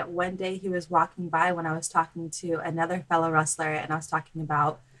 And one day he was walking by when I was talking to another fellow wrestler, and I was talking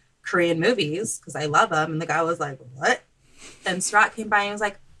about Korean movies because I love them. And the guy was like, "What?" And Surat came by and was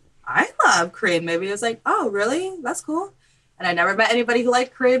like, "I love Korean movies." I was like, "Oh, really? That's cool." And I never met anybody who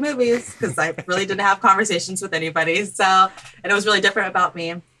liked Korean movies because I really didn't have conversations with anybody. So, and it was really different about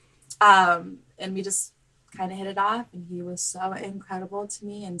me. And we just kind of hit it off, and he was so incredible to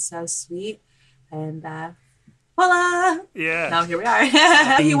me and so sweet. And voila! Yeah. Now here we are.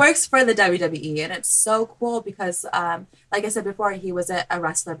 He works for the WWE, and it's so cool because, like I said before, he was a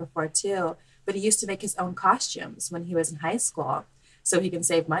wrestler before too, but he used to make his own costumes when he was in high school so he can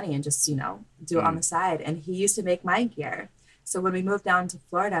save money and just, do it on the side. And he used to make my gear. So when we moved down to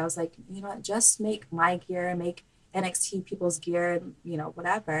Florida, I was like, you know what, just make my gear, make NXT people's gear,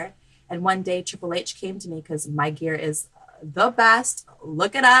 whatever. And one day Triple H came to me because my gear is the best.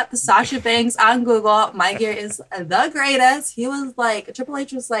 Look it up. Sasha Banks on Google. My gear is the greatest. He was like, Triple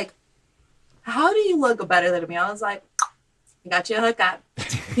H was like, "How do you look better than me?" I was like, "I got you a hookup."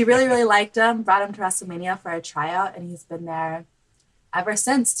 He really, really liked him, brought him to WrestleMania for a tryout, and he's been there ever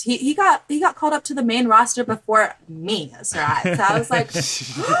since. He got called up to the main roster before me, Sarat. So I was like,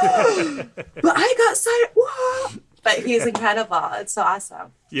 but I got signed. Whoa. But he's incredible. It's so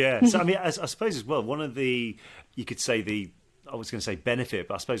awesome. Yeah. So I mean, I suppose as well, one of the, you could say I was going to say benefit,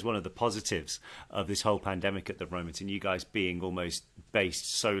 but I suppose one of the positives of this whole pandemic at the moment, and you guys being almost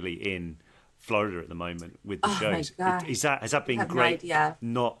based solely in Florida at the moment with the shows, my God. has that been I have no great? idea.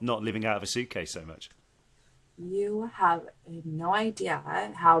 Not living out of a suitcase so much. You have no idea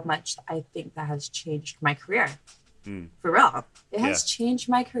how much I think that has changed my career. For real. It has changed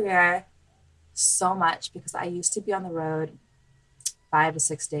my career so much because I used to be on the road 5 to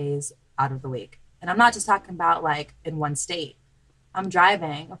 6 days out of the week. And I'm not just talking about like in one state. I'm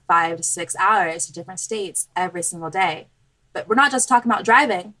driving 5 to 6 hours to different states every single day. But we're not just talking about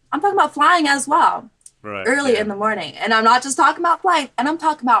driving. I'm talking about flying as well. Right. Early in the morning. And I'm not just talking about flying. And I'm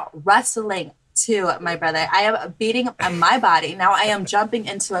talking about wrestling too, my brother. I am beating my body. Now I am jumping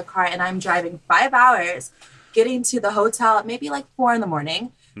into a car and I'm driving 5 hours, getting to the hotel at maybe like 4 in the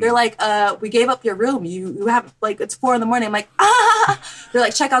morning. They're like, we gave up your room. You have like, it's 4 in the morning. I'm like, They're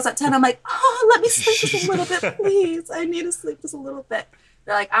like, check out's at 10. I'm like, let me sleep just a little bit, please. I need to sleep just a little bit.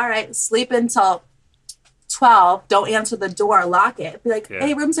 They're like, all right, sleep until 12. Don't answer the door, lock it. Be like,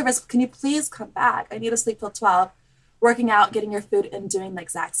 hey, room service, can you please come back? I need to sleep till 12. Working out, getting your food, and doing the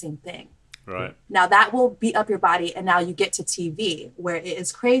exact same thing. Right. Now that will beat up your body, and now you get to TV where it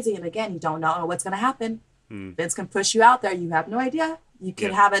is crazy, and again, you don't know what's going to happen. Vince can push you out there. You have no idea. You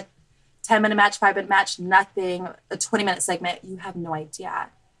could have a 10-minute match, 5-minute match, nothing, a 20-minute segment. You have no idea.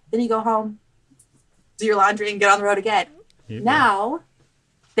 Then you go home, do your laundry, and get on the road again. Now,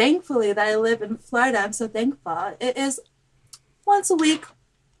 thankfully that I live in Florida, I'm so thankful. It is once a week.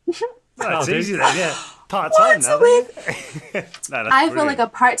 Well, it's easy then, yeah. Part-time Once now. a week. No, I feel like a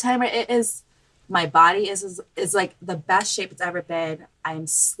part-timer. It is, my body is like the best shape it's ever been. I'm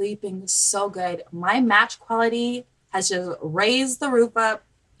sleeping so good. My match quality has just raised the roof up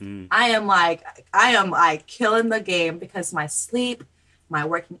I am like killing the game because my sleep, my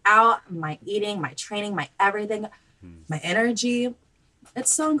working out, my eating, my training, my everything, my energy,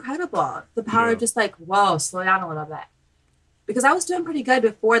 it's so incredible. The power of just like, whoa, slow down a little bit. Because I was doing pretty good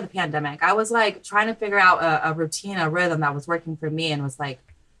before the pandemic. I was like trying to figure out a routine, a rhythm that was working for me, and was like,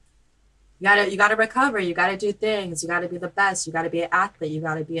 you gotta recover, you gotta do things, you gotta be the best, you gotta be an athlete, you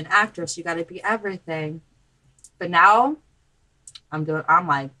gotta be an actress, you gotta be everything. But now I'm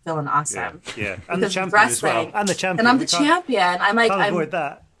like feeling awesome. Yeah. And the champion as well. And the champion. And I'm the champion. I'm like, can't avoid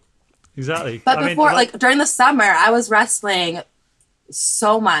that. Exactly. But before, like during the summer, I was wrestling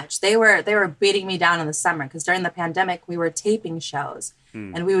so much. They were beating me down in the summer because during the pandemic, we were taping shows.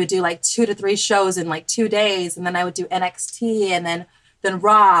 And we would do like 2 to 3 shows in like 2 days. And then I would do NXT and then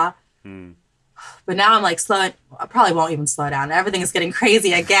Raw. But now I'm like slowing. I probably won't even slow down. Everything is getting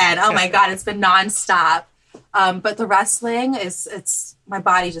crazy again. Oh my God, it's been nonstop. But the wrestling it's my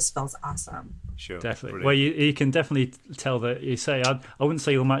body just feels awesome. Sure. Definitely. Brilliant. Well, you can definitely tell that you say, I wouldn't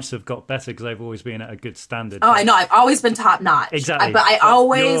say your matches have got better because they've always been at a good standard. Oh, I know. I've always been top notch. Exactly. But I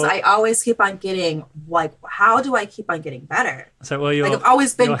always keep on getting, like, how do I keep on getting better? So, I've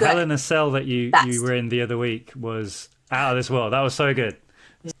always been your good. Hell in a Cell that you were in the other week was out of this world. That was so good.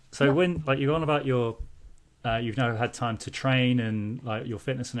 So when, like, you're on about your, you've now had time to train and, like, your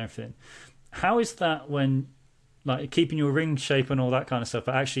fitness and everything. How is that when, like, keeping your ring shape and all that kind of stuff,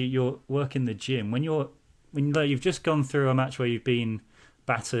 but actually you're working the gym when you've just gone through a match where you've been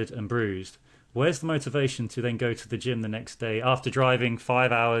battered and bruised? Where's the motivation to then go to the gym the next day after driving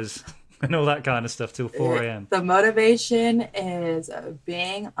 5 hours and all that kind of stuff till 4 a.m.? The motivation is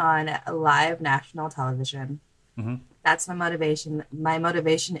being on live national television. That's my motivation. My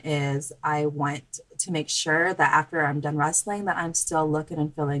motivation is I want to make sure that after I'm done wrestling that I'm still looking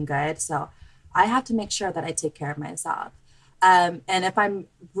and feeling good. So I have to make sure that I take care of myself. And if I'm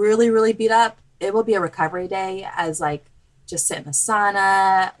really, really beat up, it will be a recovery day as like just sit in the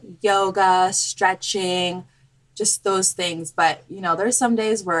sauna, yoga, stretching, just those things. But, you know, there's some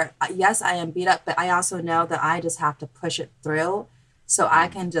days where, yes, I am beat up, but I also know that I just have to push it through so I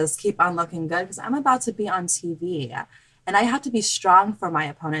can just keep on looking good because I'm about to be on TV. And I have to be strong for my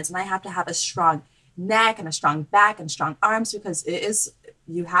opponents. And I have to have a strong neck and a strong back and strong arms because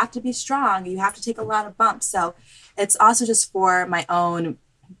you have to be strong. You have to take a lot of bumps. So it's also just for my own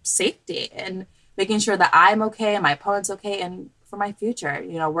safety and making sure that I'm okay and my opponent's okay and for my future,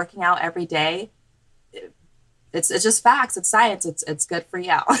 you know, working out every day. It's just facts. It's science. It's good for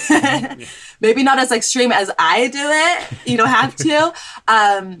you. Maybe not as extreme as I do it. You don't have to.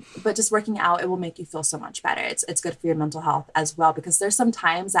 But just working out, it will make you feel so much better. It's good for your mental health as well because there's some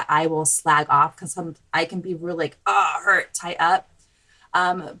times that I will slag off because I can be really like, hurt, tie up.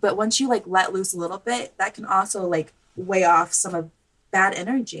 But once you like let loose a little bit, that can also like weigh off some of bad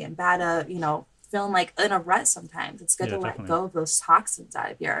energy and bad, feeling like in a rut sometimes. It's good to let go of those toxins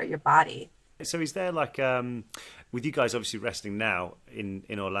out of your body. So is there like, with you guys obviously wrestling now in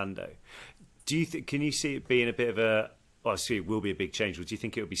Orlando, can you see it being a bit of obviously it will be a big change, or do you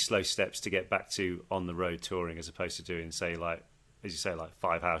think it will be slow steps to get back to on the road touring as opposed to doing, say, like, as you say, like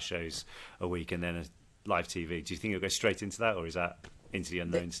 5 house shows a week and then a live TV? Do you think it'll go straight into that, or is that into the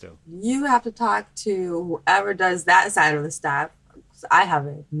unknown still? You have to talk to whoever does that side of the stuff. I have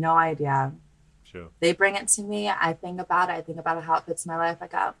no idea. Sure. They bring it to me. I think about it, how it fits my life. I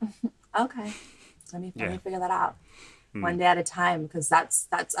go, okay, let me figure that out one day at a time because that's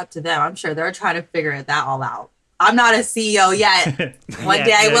up to them. I'm sure they're trying to figure that all out. I'm not a CEO yet. One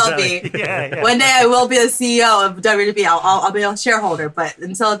day I will be. Yeah. One day I will be the CEO of WWE. I'll be a shareholder, but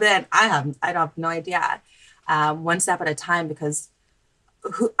until then, I have no idea. One step at a time because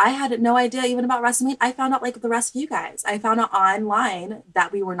I had no idea even about WrestleMania. I found out like the rest of you guys. I found out online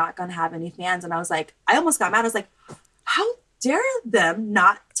that we were not going to have any fans, and I was like, I almost got mad. I was like, how dare them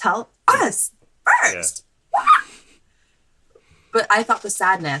not tell us first? Yeah. But I felt the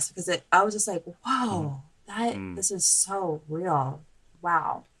sadness because I was just like, whoa, this is so real.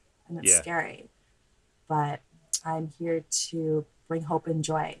 Wow. And it's scary. But I'm here to bring hope and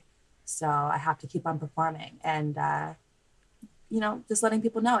joy. So I have to keep on performing and, just letting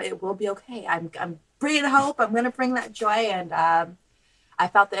people know it will be okay. I'm bringing hope. I'm going to bring that joy. And I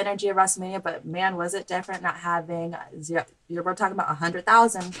felt the energy of WrestleMania, but man, was it different not having zero. We're talking about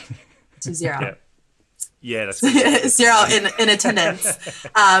 100,000 to zero. Yeah, that's zero in attendance.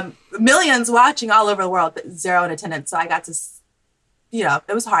 Millions watching all over the world, but zero in attendance. So I got to,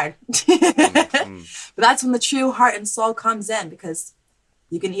 it was hard. But that's when the true heart and soul comes in because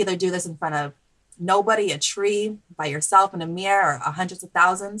you can either do this in front of nobody, a tree, by yourself in a mirror, or hundreds of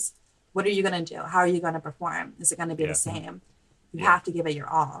thousands. What are you going to do? How are you going to perform? Is it going to be the same? You have to give it your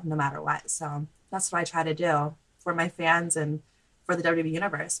all, no matter what. So that's what I try to do for my fans and for the WWE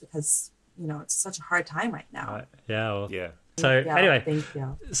universe, because it's such a hard time right now. Right. Yeah. Well, Yeah. So anyway, thank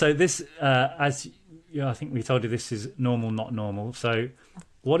you. so this, as I think we told you, this is normal, not normal. So,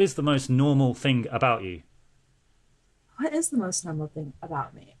 what is the most normal thing about you? What is the most normal thing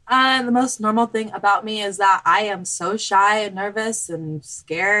about me? The most normal thing about me is that I am so shy and nervous and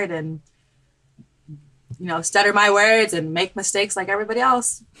scared and, stutter my words and make mistakes like everybody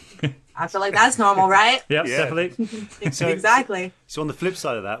else. I feel like that's normal, right? Yep, Yeah. definitely. Exactly. So on the flip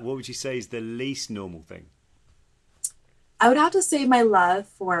side of that, what would you say is the least normal thing? I would have to say my love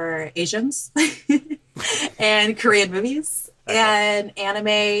for Asians and Korean movies and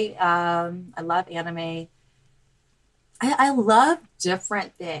anime. I love anime. I love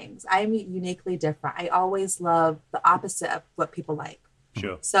different things. I'm uniquely different. I always love the opposite of what people like.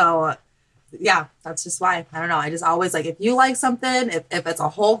 Sure. So, yeah, that's just why. I don't know. I just always like, if you like something, if it's a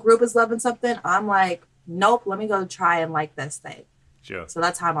whole group is loving something, I'm like, nope, let me go try and like this thing. Sure. So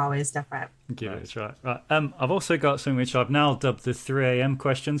that's how I'm always different. Give it a try. Right. I've also got something which I've now dubbed the 3 a.m.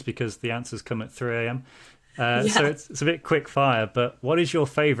 questions, because the answers come at 3 a.m. So it's a bit quick fire, but what is your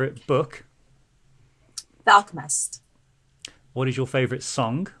favourite book? The Alchemist. What is your favourite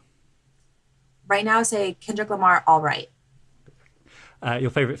song? Right now, say Kendrick Lamar, All Right. Your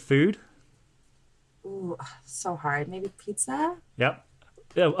favourite food? Ooh, so hard. Maybe pizza? Yep.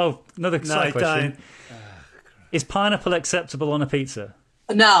 Oh, another side question. don't. Is pineapple acceptable on a pizza?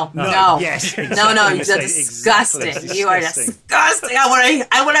 No. Yes. No, exactly. you're disgusting. Exactly. You are disgusting.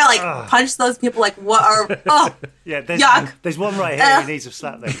 I want to like punch those people. Like, what are? Oh, Yeah, yuck. there's one right here who needs a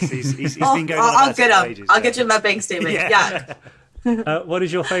slap. He's been going on I'll about get it for him. ages. I'll get you my bank statement. Yeah. Yuck. What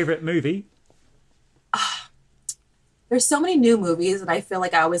is your favourite movie? There's so many new movies, and I feel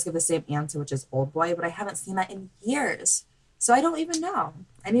like I always give the same answer, which is Old Boy, but I haven't seen that in years, so I don't even know.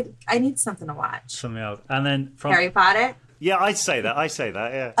 I need something to watch. Something else. And then from Harry Potter. Yeah, I'd say that.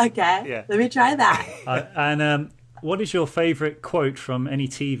 Yeah. Okay. Yeah. Let me try that. what is your favourite quote from any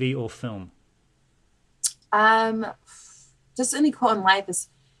TV or film? Just any quote in life is,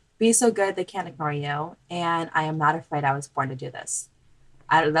 "Be so good they can't ignore you," and I am not afraid I was born to do this.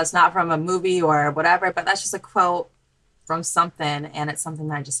 That's not from a movie or whatever, but that's just a quote from something, and it's something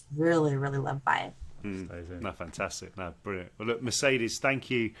that I just really, really live by. No, fantastic. No, brilliant. Well, look, Mercedes,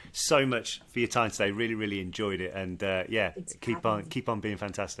 thank you so much for your time today. Really, really enjoyed it, and Thanks for keep on being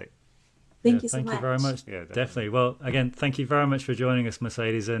fantastic. Thank you so much. Thank you very much. Yeah, definitely. Well, again, thank you very much for joining us,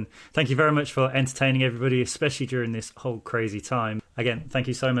 Mercedes, and thank you very much for entertaining everybody, especially during this whole crazy time. Again, thank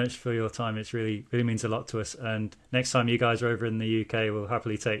you so much for your time. It's really means a lot to us. And next time you guys are over in the UK, we'll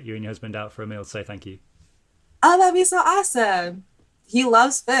happily take you and your husband out for a meal to say thank you. Oh, that'd be so awesome. He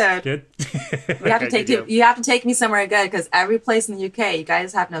loves food. Good. You have to take me somewhere good, because every place in the UK, you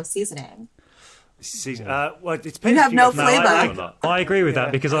guys have no seasoning. Well, it depends. You have if no got married flavour. or not. I agree with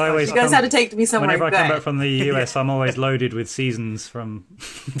that, because I always You guys have to take me somewhere whenever good. I come back from the US, I'm always loaded with seasons from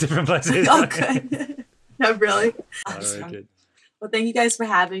different places. Oh, good. No, really. Very Awesome. good. Well, thank you guys for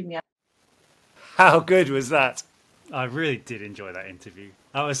having me. How good was that? I really did enjoy that interview.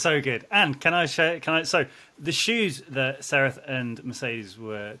 That was so good. And can I share? So the shoes that Sarah and Mercedes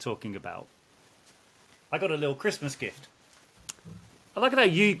were talking about, I got a little Christmas gift. I like how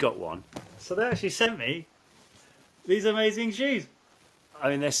you got one. So they actually sent me these amazing shoes.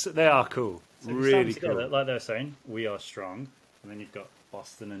 I mean, they are cool. So if you stand Really together, cool. like they're saying, we are strong. And then you've got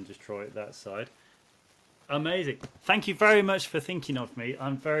Boston and Detroit that side. Amazing. Thank you very much for thinking of me.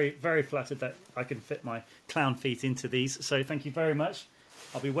 I'm very, very flattered that I can fit my clown feet into these. So thank you very much.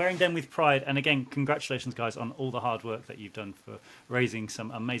 I'll be wearing them with pride. And again, congratulations, guys, on all the hard work that you've done for raising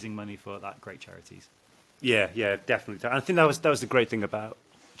some amazing money for that great charities. Yeah, definitely. I think that was the great thing about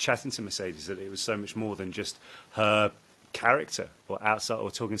chatting to Mercedes, that it was so much more than just her character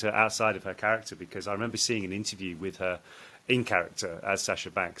or talking to her outside of her character, because I remember seeing an interview with her in character as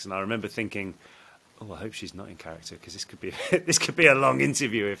Sasha Banks, and I remember thinking, oh, I hope she's not in character, because this could be a long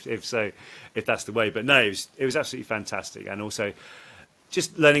interview if that's the way. But no, it was absolutely fantastic, and also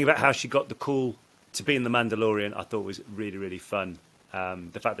just learning about how she got the call to be in the Mandalorian, I thought was really, really fun.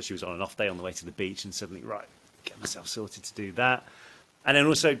 The fact that she was on an off day on the way to the beach and suddenly, right, get myself sorted to do that. And then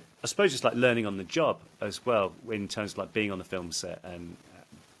also, I suppose, just like learning on the job as well, in terms of like being on the film set and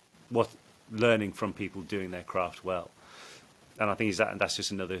learning from people doing their craft well. And I think that's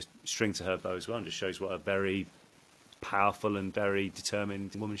just another string to her bow as well, and just shows what a very powerful and very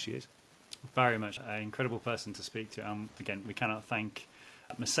determined woman she is. Very much an incredible person to speak to. Again, we cannot thank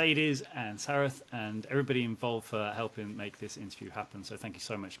Mercedes and Sarah and everybody involved for helping make this interview happen. So thank you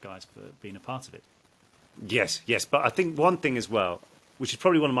so much, guys, for being a part of it. Yes, yes. But I think one thing as well, which is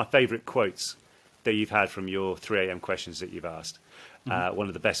probably one of my favourite quotes that you've had from your 3 a.m. questions that you've asked. One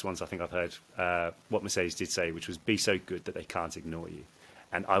of the best ones I think I've heard, what Mercedes did say, which was, be so good that they can't ignore you.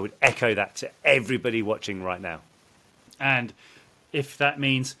 And I would echo that to everybody watching right now. And if that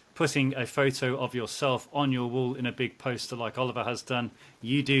means putting a photo of yourself on your wall in a big poster like Oliver has done,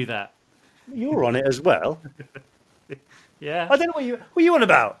 you do that. You're on it as well. Yeah. I don't know what you on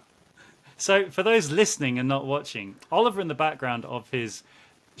about. So for those listening and not watching, Oliver in the background of his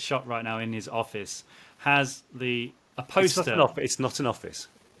shot right now in his office has a poster. It's not an office.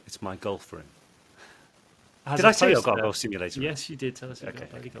 It's my golf room. Has Did a I tell you I've got a poster- golf simulator? Yes, you did tell us. Okay,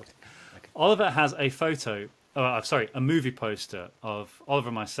 Okay. Oliver has a a movie poster of Oliver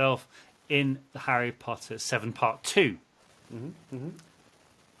and myself in the Harry Potter 7 Part 2.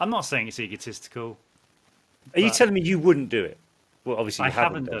 I'm not saying it's egotistical. Are you telling me you wouldn't do it? Well, obviously I you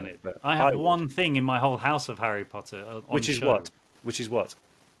haven't done it. but I have would. one thing in my whole house of Harry Potter. On Which is show. what? Which is what?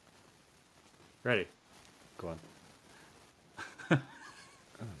 Ready? Go on. Oh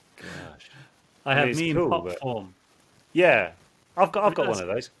gosh. I have it's me cool, in pop but- form. Yeah, I've got does? one of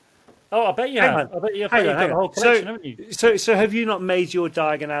those. Oh, I bet you Hang have. on. I bet you've Hang got on. the whole collection, haven't you? So have you not made your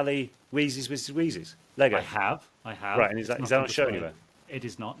Diagon Alley Wheezes vs Wheezes Lego? I have. Right, and is that It's on not show display. anywhere? It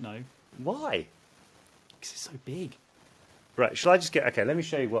is not, no. Why? Because it's so big. Right, shall I just get... Okay, let me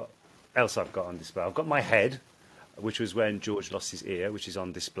show you what else I've got on display. I've got my head, which was when George lost his ear, which is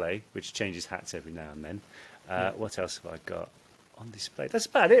on display, which changes hats every now and then. What else have I got on display? That's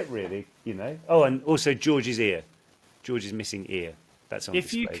about it, really, you know. Oh, and also George's ear. George's missing ear. That's on If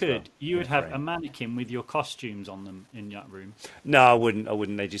display you as could, well, you in would have frame. a mannequin with your costumes on them in that room. No, I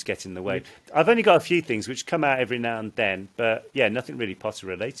wouldn't. They just get in the way. I've only got a few things which come out every now and then, but yeah, nothing really Potter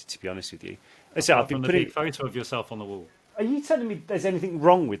related, to be honest with you. So I've From been the putting... big photo of yourself on the wall. Are you telling me there's anything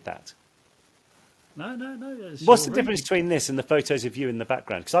wrong with that? No. It's What's your the difference between this and the photos of you in the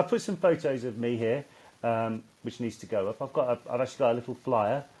background? Because I put some photos of me here, which needs to go up. I've actually got a little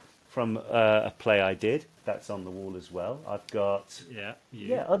flyer from a play I did. That's on the wall as well. I've got... Yeah.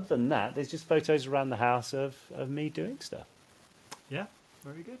 Yeah, other than that, there's just photos around the house of me doing stuff. Yeah.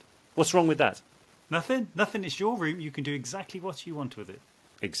 Very good. What's wrong with that? Nothing. It's your room. You can do exactly what you want with it.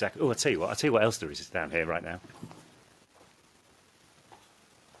 Exactly. Oh, I'll tell you what else there is down here right now.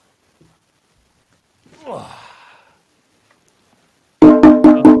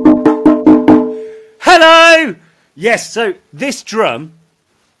 Hello! Yes, so this drum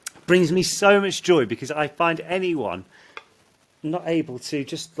brings me so much joy because I find anyone not able to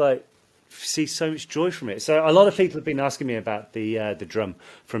just like see so much joy from it. So a lot of people have been asking me about the drum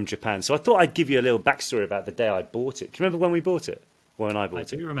from Japan. So I thought I'd give you a little backstory about the day I bought it. Do you remember when we bought it? When I I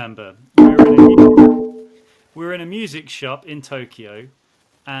bought it? do remember. We were in a music shop in Tokyo,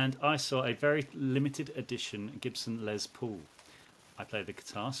 and I saw a very limited edition Gibson Les Paul. I play the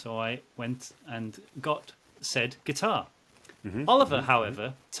guitar, so I went and got said guitar. Oliver,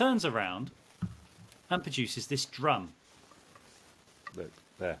 however, turns around and produces this drum. Look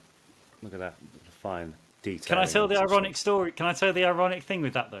there. Look at that fine detail. Can I tell the ironic story? Can I tell the ironic thing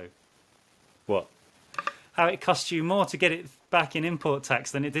with that, though? What? How it cost you more to get it back in import tax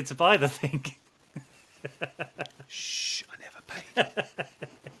than it did to buy the thing. Shh, I never paid.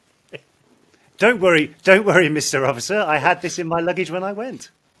 Don't worry, Mr. Officer. I had this in my luggage when I went.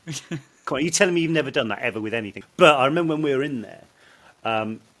 Come on, you telling me you've never done that ever with anything? But I remember when we were in there,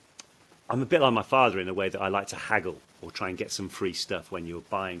 I'm a bit like my father in a way that I like to haggle or try and get some free stuff when you're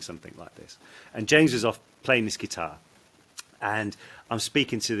buying something like this. And James was off playing this guitar, and I'm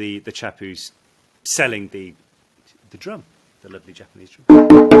speaking to the chap who's selling the drum, the lovely Japanese drum.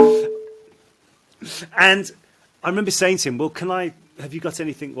 And I remember saying to him, well, have you got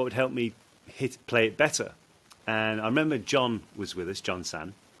anything what would help me play it better? And I remember John was with us, John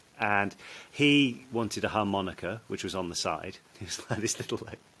San, and he wanted a harmonica, which was on the side. It was like this little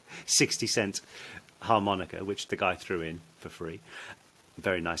 60-cent harmonica, which the guy threw in for free.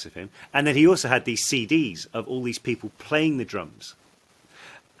 Very nice of him. And then he also had these CDs of all these people playing the drums.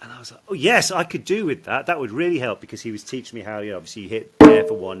 And I was like, oh, yes, I could do with that. That would really help, because he was teaching me how, obviously you hit there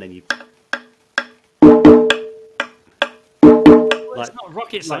for one, then you... It's not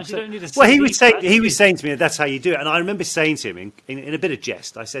rocket science. You don't need a Well, he CD was saying to me that's how you do it, and I remember saying to him in a bit of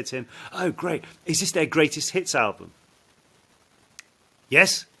jest, I said to him, "Oh, great! Is this their greatest hits album?"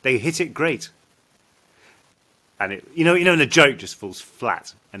 Yes, they hit it great, and it, and the joke just falls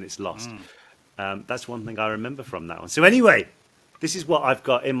flat and it's lost. That's one thing I remember from that one. So anyway, this is what I've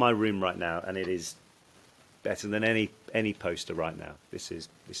got in my room right now, and it is better than any poster right now. This is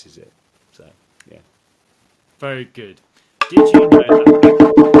it. So yeah. Very good. Did you know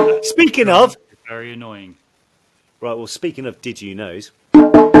that? Speaking of, very annoying. Right, well, speaking of Did You Knows,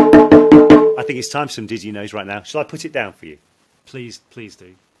 I think it's time for some Did You Knows right now. Shall I put it down for you? Please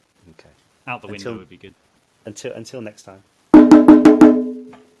do. Okay. Out the window would be good. Until next time.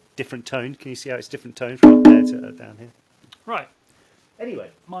 Different tone. Can you see how it's different tone from up there to down here? Right. Anyway.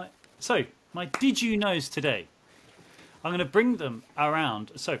 My Did You Knows today. I'm going to bring them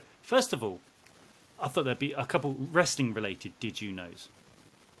around. So, first of all, I thought there'd be a couple wrestling-related Did You Knows.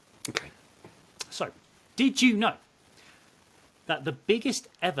 Okay. So, did you know that the biggest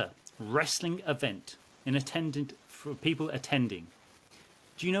ever wrestling event for people attending,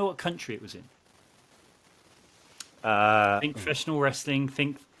 do you know what country it was in? Think professional wrestling.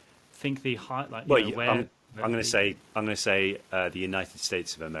 Think the high I'm going to say the United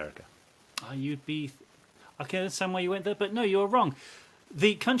States of America. You'd be. I can understand why you went there, but no, you're wrong.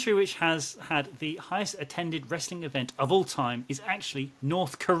 The country which has had the highest attended wrestling event of all time is actually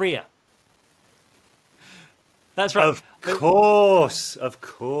North Korea. That's right. Of course.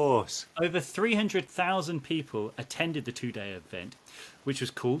 Over 300,000 people attended the two-day event, which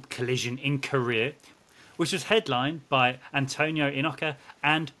was called Collision in Korea, which was headlined by Antonio Inoka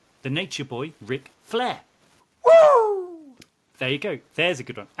and the Nature Boy Ric Flair. Woo! There you go. There's a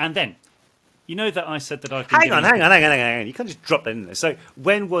good one. And then, you know that I said that I've been Hang on. You can't just drop that in there. So,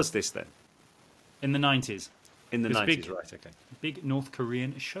 when was this then? in the 90s. In the It was 90s, big. right, okay. Big North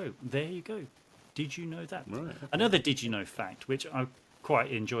Korean show. There you go. Did you know that? Right, okay. Another did you know fact, which I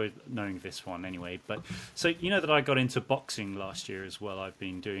quite enjoyed knowing this one anyway. But so you know that I got into boxing last year as well. I've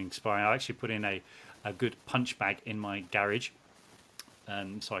been doing sparring. I actually put in a good punch bag in my garage,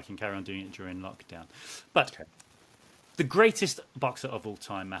 so I can carry on doing it during lockdown. But the greatest boxer of all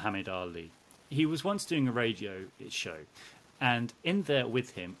time, Muhammad Ali, he was once doing a radio show, and in there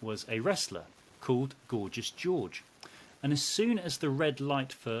with him was a wrestler called Gorgeous George. And as soon as the red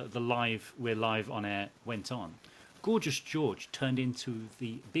light for we're live on air went on, Gorgeous George turned into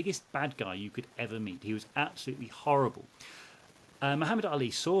the biggest bad guy you could ever meet. He was absolutely horrible. Muhammad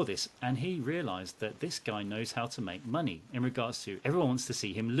Ali saw this and he realised that this guy knows how to make money in regards to everyone wants to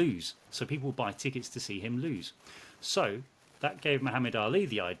see him lose. So people buy tickets to see him lose. So that gave Muhammad Ali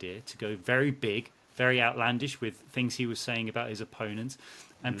the idea to go very big, very outlandish with things he was saying about his opponents.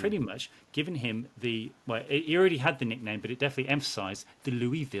 And pretty much given him he already had the nickname, but it definitely emphasised the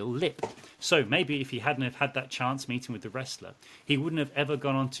Louisville Lip. So maybe if he hadn't have had that chance meeting with the wrestler, he wouldn't have ever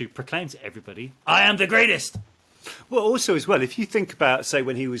gone on to proclaim to everybody, I am the greatest! Well, also as well, if you think about, say,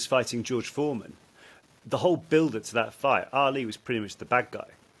 when he was fighting George Foreman, the whole build-up to that fight, Ali was pretty much the bad guy.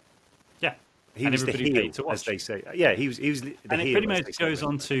 Yeah. He was the heel, as they say. Yeah, he was the heel. And it pretty much goes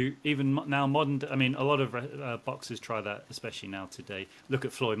on to even now modern. I mean, a lot of boxers try that, especially now today. Look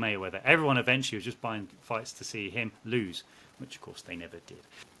at Floyd Mayweather. Everyone eventually was just buying fights to see him lose, which of course they never did.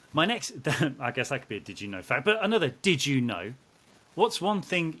 My next, I guess that could be a did you know fact, but another did you know? What's one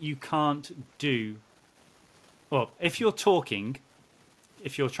thing you can't do? Well, if you're talking,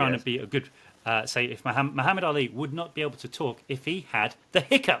 if you're trying to be a good, say, if Muhammad Ali would not be able to talk if he had the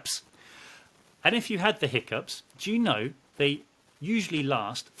hiccups. And if you had the hiccups, do you know they usually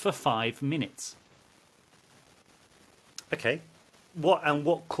last for 5 minutes? Okay.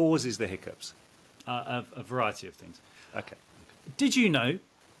 What causes the hiccups? A variety of things. Okay. Did you know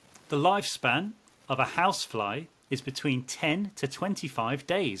the lifespan of a housefly is between 10 to 25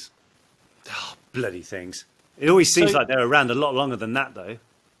 days? Oh, bloody things. It always seems like they're around a lot longer than that, though.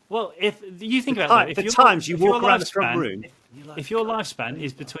 Well, if you think about it, the times you walk around the front room. If your lifespan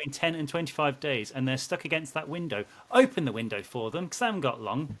is between 10 and 25 days and they're stuck against that window, open the window for them because they haven't got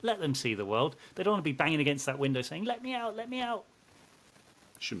long. Let them see the world. They don't want to be banging against that window saying, let me out, let me out.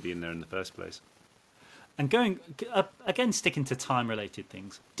 Shouldn't be in there in the first place. And going, again, sticking to time-related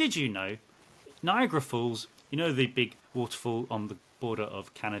things, did you know Niagara Falls, you know the big waterfall on the border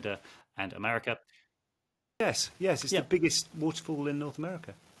of Canada and America? Yes, it's the biggest waterfall in North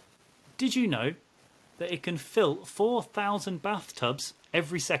America. Did you know that it can fill 4,000 bathtubs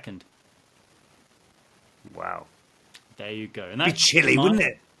every second? Wow. There you go. And that'd be chilly, wouldn't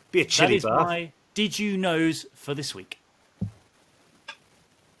it? Be a chilly bath. That is my Did You Knows for this week.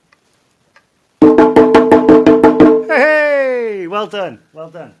 Hey! Well done.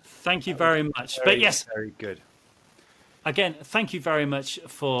 Thank you very much. But yes, very good. Again, thank you very much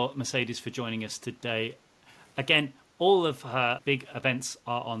for Mercedes for joining us today. Again, all of her big events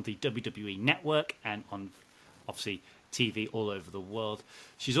are on the WWE Network and on, obviously, TV all over the world.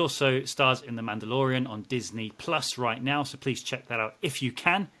 She's also stars in The Mandalorian on Disney Plus right now, so please check that out if you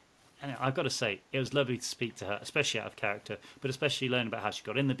can. And I've got to say, it was lovely to speak to her, especially out of character, but especially learn about how she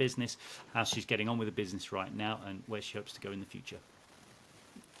got in the business, how she's getting on with the business right now, and where she hopes to go in the future.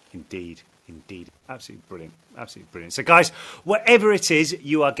 Indeed. Absolutely brilliant. Absolutely brilliant. So, guys, whatever it is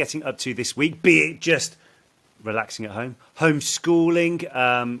you are getting up to this week, be it just relaxing at home,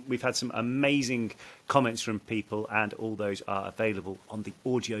 homeschooling, we've had some amazing comments from people, and all those are available on the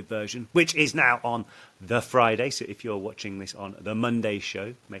audio version, which is now on the Friday. So if you're watching this on the Monday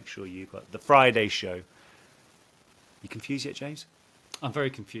show, make sure you've got the Friday show. You confused yet, James? I'm very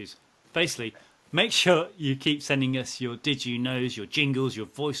confused. Basically, make sure you keep sending us your Did You Knows, your jingles, your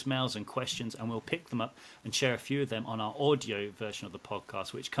voicemails and questions, and we'll pick them up and share a few of them on our audio version of the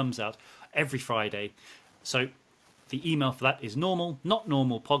podcast, which comes out every Friday. So the email for that is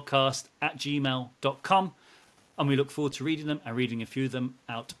normalnotnormalpodcast@gmail.com, and we look forward to reading them and reading a few of them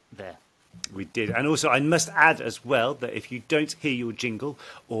out there. We did. And also, I must add as well that if you don't hear your jingle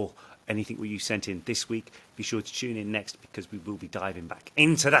or anything you sent in this week, be sure to tune in next, because we will be diving back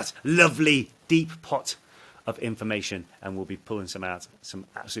into that lovely deep pot of information, and we'll be pulling some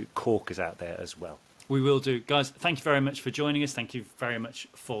absolute corkers out there as well. We will do. Guys, thank you very much for joining us. Thank you very much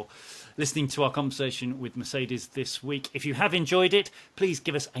for listening to our conversation with Mercedes this week. If you have enjoyed it, please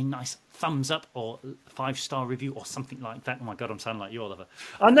give us a nice thumbs up or 5-star review or something like that. Oh my God, I'm sounding like you, Oliver.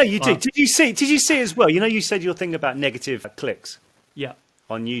 I know you did. Did you see as well? You know, you said your thing about negative clicks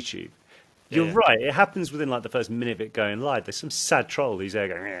on YouTube. You're right. It happens within like the first minute of it going live. There's some sad troll who's there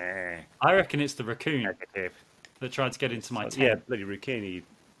going, I reckon it's the raccoon that tried to get into my tent. Yeah, bloody raccoon. He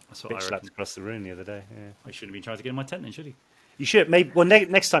That's what I slapped reckon. across the room the other day. Yeah. I shouldn't have been trying to get in my tent then, should he? You should. Maybe. Well,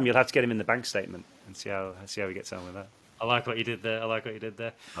 next time you'll have to get him in the bank statement and see how he gets on with that. I like what you did there. Like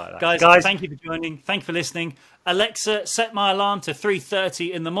Guys, thank you for joining. Thank you for listening. Alexa, set my alarm to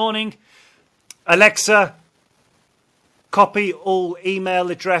 3:30 in the morning. Alexa, copy all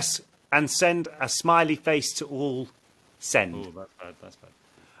email address and send a smiley face to all send. Oh, that's bad.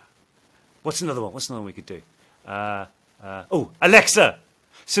 What's another one we could do? Alexa,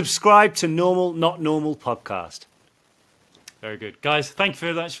 subscribe to Normal Not Normal podcast. Very good. Guys, thank you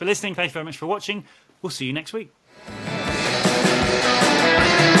very much for listening. Thank you very much for watching. We'll see you next week.